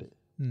huko, tuende.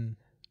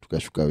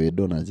 Tukashuka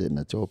Wedo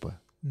na chopa.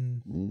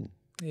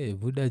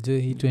 Buda jo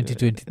hii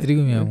 2023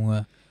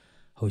 umeamua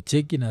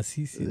haucheki na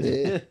sisi.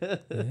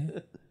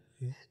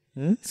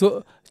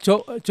 So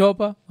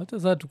chopa, hata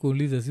sasa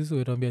tukuulize sisi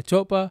wetuambia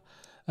chopa,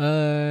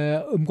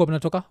 mko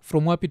mnatoka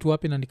from wapi tu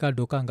wapi na nikaa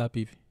doka ngapi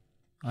hivi?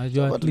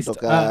 Anajua at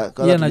least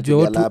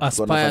anajua watu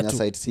aspire to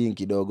sightseeing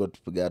kidogo,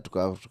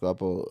 tuka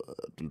hapo,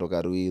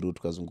 tulitoka Ruiru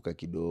tukazunguka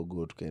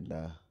kidogo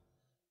tukaenda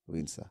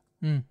Windsor.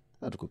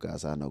 Na tukukaa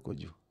sana huko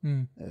juu.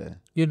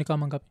 Hiyo ni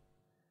kama ngapi?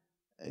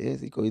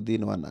 Yes, iko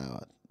within 1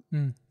 hour.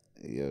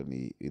 Hiyo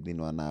ni within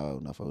 1 hour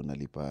unafaa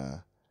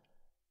unalipa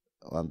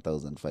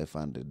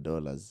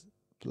 $1,500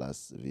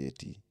 plus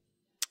VAT.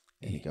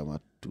 Ni kama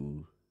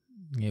tu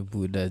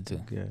Buda jo.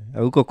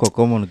 Huko kwa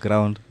common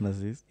ground na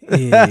sisi.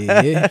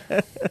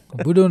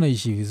 Buda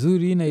unaishi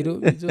vizuri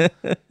Nairobi jo.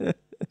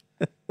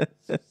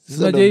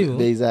 Unajua hivyo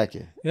bei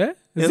zake.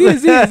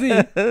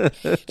 Zi.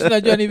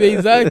 Tunajua ni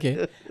bei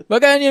zake.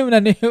 Mpaka nyinyi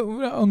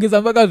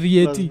mnaongeza mpaka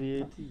VAT.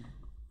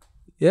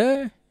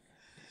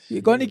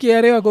 Kwani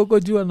kiarewa koko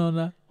jua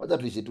naona. Wacha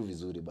tuishi tu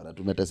vizuri bana,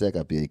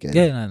 tumeteseka pia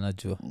Kenya.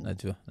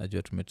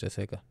 Najua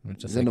tumeteseka.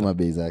 Ndio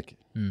mabei zake.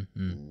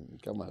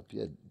 Kama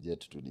pia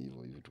jet tu ni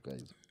hivyo tukaa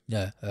hizo.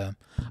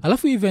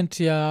 Alafu event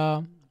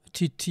ya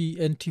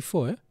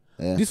TTNT4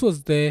 this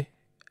was the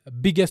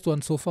biggest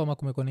one so far, ama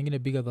kumekuwa nyingine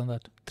bigger than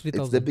that?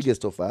 3000. It's the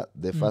biggest so far.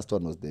 The first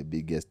one was the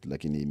biggest,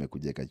 lakini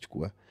imekuja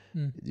ikachukua.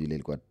 Ile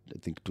ilikuwa I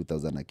think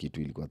 2000 na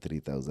kitu, ilikuwa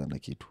 3000 na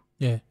kitu.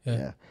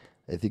 Yeah.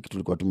 I think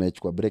tulikuwa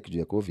tumechukua break juu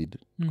ya COVID,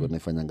 kwa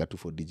nafanyanga tu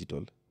for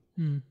digital.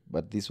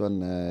 But this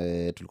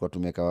one tulikuwa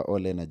tumeka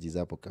all energies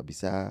hapo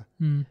kabisa.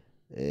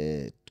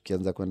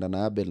 Tukianza kwenda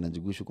na Abel na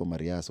Jugushu kwa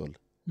Mariasol.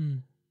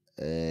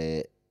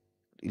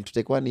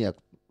 Ilitutekwa ni ya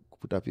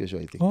kuputa pia show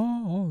I think.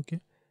 Okay.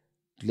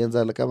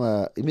 Tulianza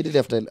kama immediately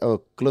after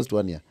close to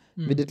 1 year.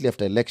 Immediately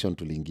after election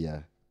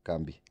tuliingia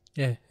kambi.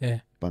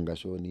 Panga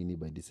show nini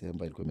by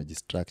December ilikuwa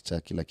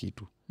imejistructure kila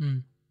kitu.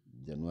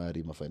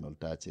 January ma final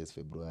touches,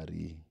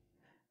 February,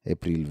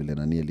 April vile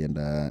nani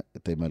alienda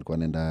time alikuwa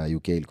anaenda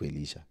UK ilikuwa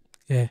ilisha.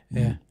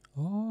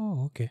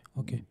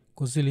 Okay.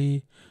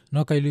 Kuzili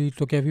noka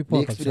ilitokea vipi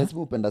hapo? Experience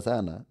mpenda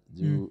sana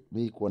juu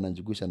mimi kuona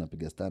Njugusha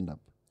napiga stand up.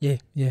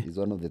 Is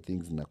one of the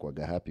things na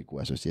kuaga happy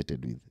ku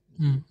associated with.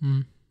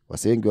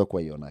 Wase wengi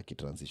wako iona ki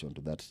transition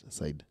to that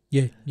side.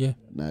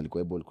 Na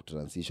alikuwa able ku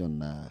transition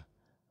na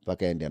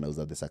mpaka ende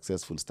anauza the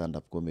successful stand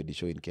up comedy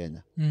show in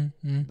Kenya.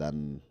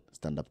 Than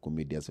stand up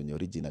comedians when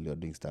originally are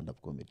doing stand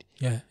up comedy.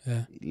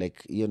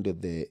 Like hiyo ndio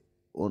the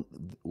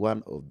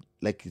one of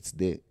like it's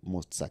the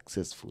most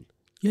successful.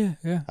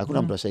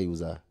 Hakuna mtu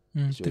ashaiuza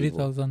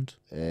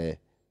 3000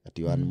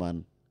 ati one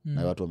man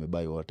na watu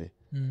wamebai wote.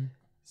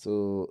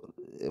 So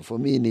for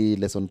me ni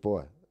lesson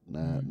poa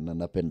na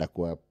napenda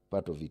kwa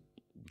part of it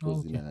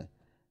because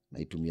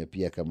naitumia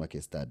pia kama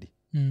case study.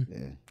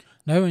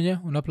 Na wewe mwenyewe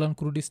una plan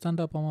kurudi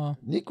stand up ama?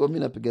 Niko mimi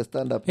napiga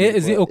stand up.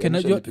 Okay,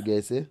 najua napiga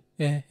essay.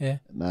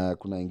 Na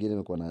kuna wengine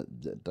nimekuwa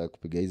nataka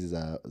kupiga hizi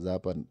za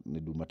hapa ni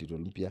do material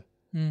mpya.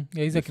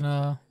 Hizo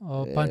kina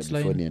punchline.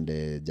 Before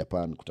niende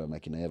Japan kutana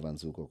kina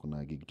Evans huko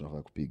kuna gig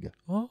tunafaa kupiga.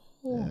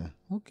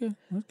 Okay.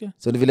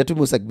 So ni vile tu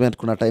mu segment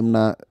kuna time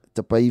na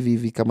chapa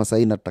hivi kama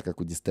sasa nataka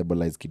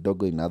kujistabilize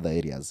kidogo in other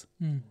areas.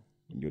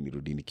 Ndio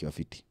nirudi nikiwa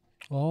fiti.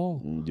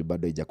 Ndio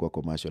bado haijakuwa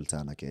commercial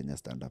sana Kenya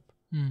stand up.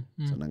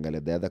 So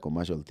naangalia the other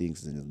commercial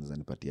things zinaweza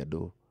nipatia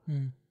do.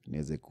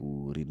 Niweze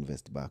ku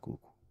reinvest back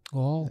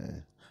huko.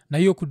 Na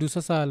hiyo kudu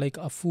sasa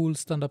like a full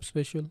stand up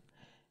special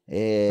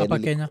hapa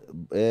Kenya?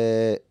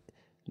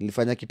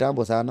 Nilifanya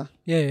kitambo sana.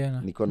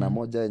 Niko na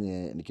moja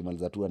yenye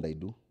nikimaliza tu and I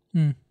do.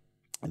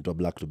 Into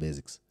Black to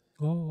Basics.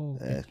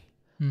 Okay.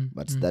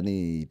 But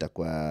sidhani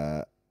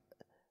itakuwa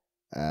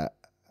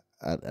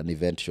an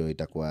event show,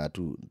 itakuwa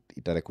tu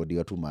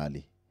itarekodiwa tu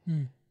mahali.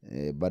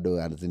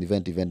 Bado an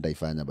event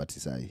daifanya but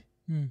sisai.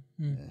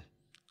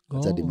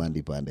 Acha demand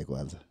ipande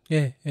kwanza.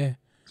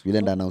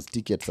 Vile nda announce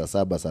tickets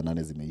saa 7 saa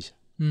 8 zimeisha.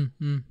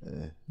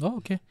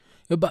 Okay.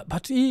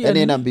 But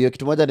yani naambia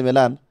kitu moja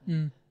nimelan.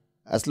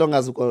 As long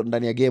as uko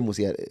ndani ya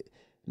game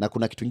na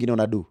kuna kitu kingine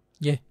unadu.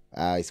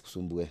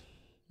 Isikusumbue.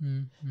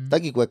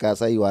 Taki kuweka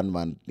sai one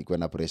man nikuwe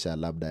na pressure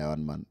labda ya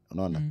one man.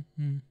 Unaona?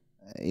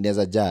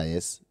 Inaweza jaa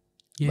yes.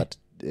 But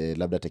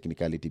labda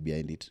technicality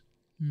behind it.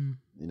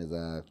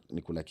 Inaweza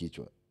nikula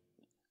kichwa.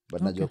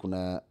 But najua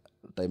kuna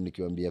time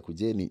nikiwaambia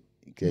kujeni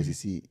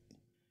KCC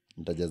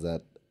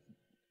mtajaza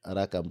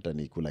haraka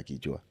mtanikula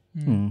kichwa.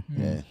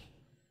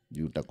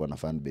 Juu utakuwa na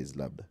fan base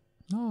labda.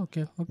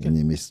 Okay.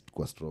 Yenye miss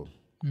kwa strong.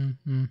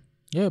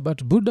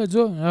 but buda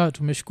jo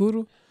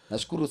tumeshukuru.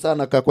 Nashukuru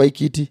sana kwa hii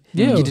kiti.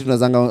 Kiti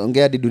tunazanga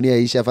ongea hadi dunia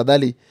iishe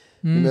afadhali.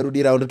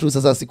 Nimerudi round tu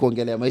sasa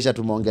sikuongelea maisha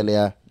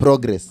tumeongelea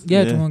progress.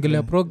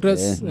 Tumeongelea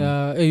progress.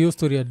 Hiyo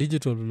story ya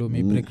digital lo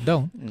break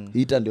down.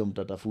 Hita ndio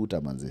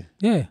mtatafuta manze.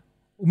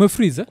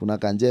 Umefreeze. Kuna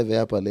kanjeve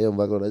hapa leo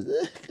mpaka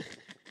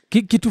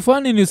kitu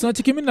fani ni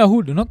unachiki mimi na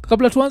hood no?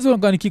 Kabla tuanze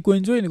ngani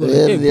kikuenjoy niko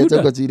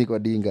buda chini kwa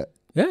dinga.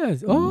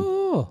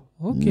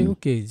 Okay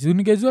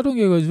ningejua tu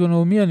ningejua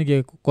naumia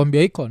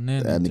ningekwambia iko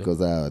nene niko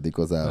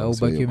sawa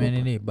ubaki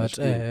menini but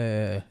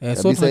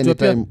so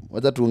tunajua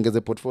wacha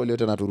tuongeze portfolio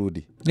tena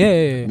turudi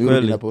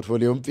mimi na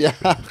portfolio mpya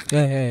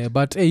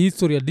but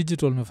history ya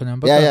digital imefanya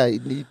mpaka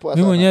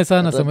mimi mwenyewe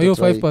sana sema hiyo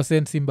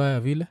 5% si mbaya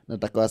vile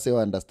nataka wase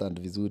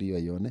understand vizuri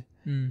waione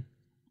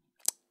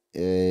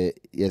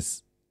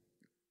yes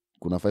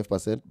kuna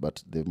 5% but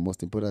the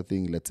most important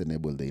thing let's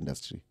enable the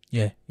industry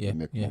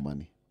make more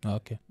money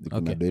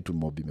kuna dwetu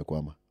mob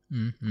imekwama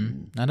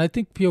and I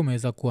think pia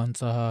umeweza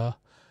kuanza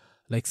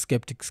like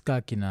skeptics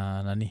kaki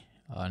na nani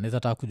naweza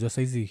taka kujua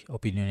saizi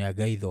opinion ya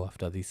Gaidho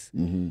after this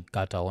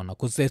kataona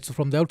because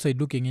from the outside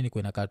looking in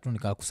kuna cartoon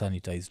nikaa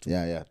kusanitize tu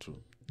true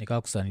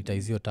nikaa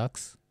kusanitize hiyo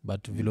tax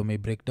but vile ume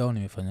break down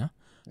imefanya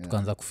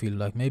tukaanza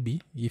kufeel like maybe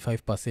hii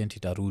 5%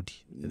 itarudi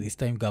this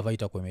time gava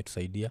itakuwa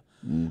imetusaidia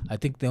I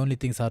think the only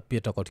things pia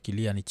tutakuwa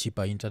tukilia ni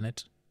cheaper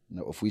internet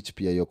of which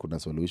pia hiyo kuna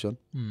solution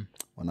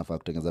wanafaa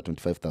kutengeneza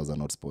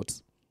 25,000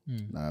 hotspots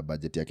na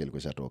budget yake ilikuwa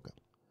ishatoka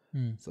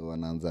so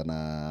wanaanza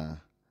na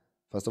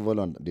first of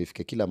all ndio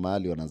ifike kila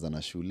mahali wanaanza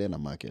na shule na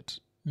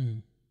market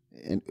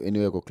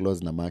anyway uko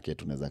close na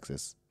market unaweza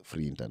access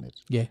free internet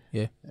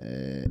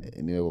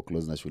anyway uko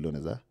close na shule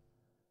unaweza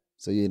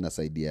so hiyo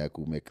inasaidia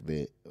ku make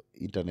the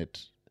internet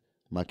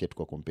market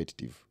kwa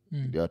competitive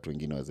ndio watu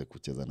wengine waweze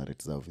kucheza na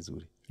rate zao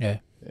vizuri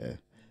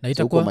na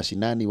itakuwa so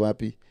mashinani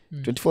wapi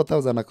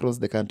 24,000 across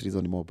the country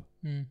on mob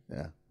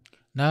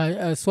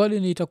na swali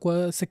ni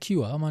itakuwa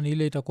secure ama ni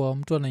ile itakuwa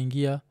mtu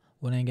anaingia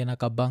unaingia na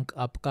ka bank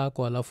app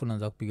kako alafu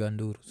unaanza kupiga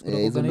nduru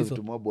hizo ndio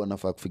vitu mob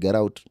wanafaa kufigure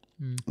out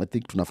I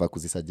think tunafaa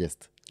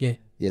kuzisuggest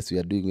yes we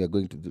are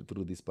going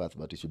through this path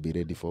but you should be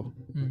ready for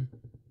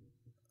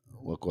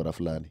wakora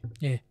fulani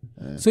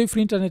so if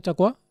internet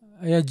itakuwa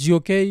ya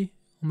GOK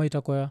ama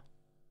itakuwa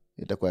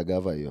ya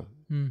gava hiyo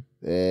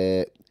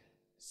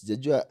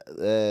sijajua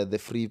the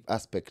free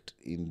aspect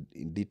in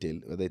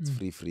detail whether it's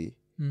free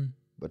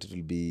but it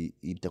will be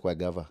itakuwa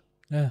gava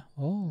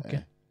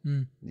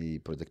ni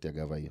project ya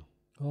gava hiyo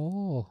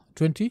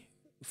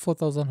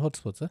 24,000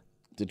 hotspots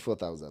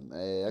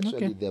 24,000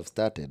 actually they have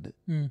started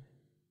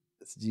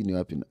sijui ni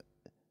wapi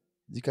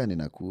jikani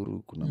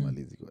Nakuru kuna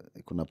malizi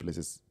kuna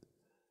places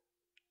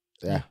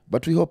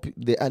but we hope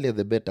the earlier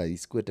the better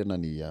isikue tena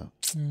ni ya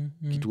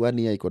kitu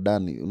wani ya iko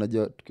dani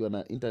unajua tukiwa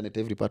na internet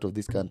every part of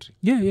this country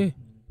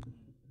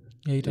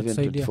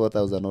itatusaidia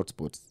 24,000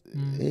 hotspots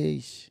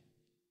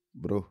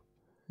bro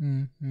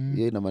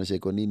hiyo inamaanisha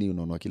Iko Nini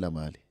unaona kila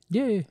mahali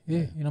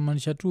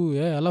inamaanisha tu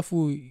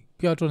alafu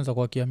pia watu wanaweza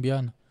kwa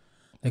kiambiana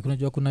like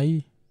unajua kuna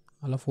hii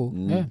alafu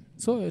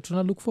so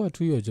tuna look forward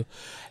to hiyo jo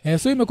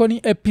so imekuwa ni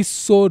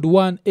episode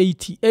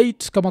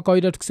 188 kama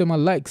kawaida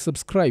tukisema like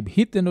subscribe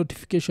hit the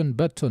notification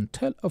button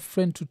tell a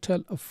friend to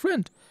tell a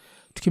friend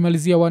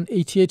tukimalizia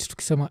 188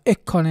 tukisema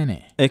Iko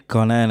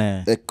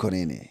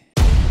Nini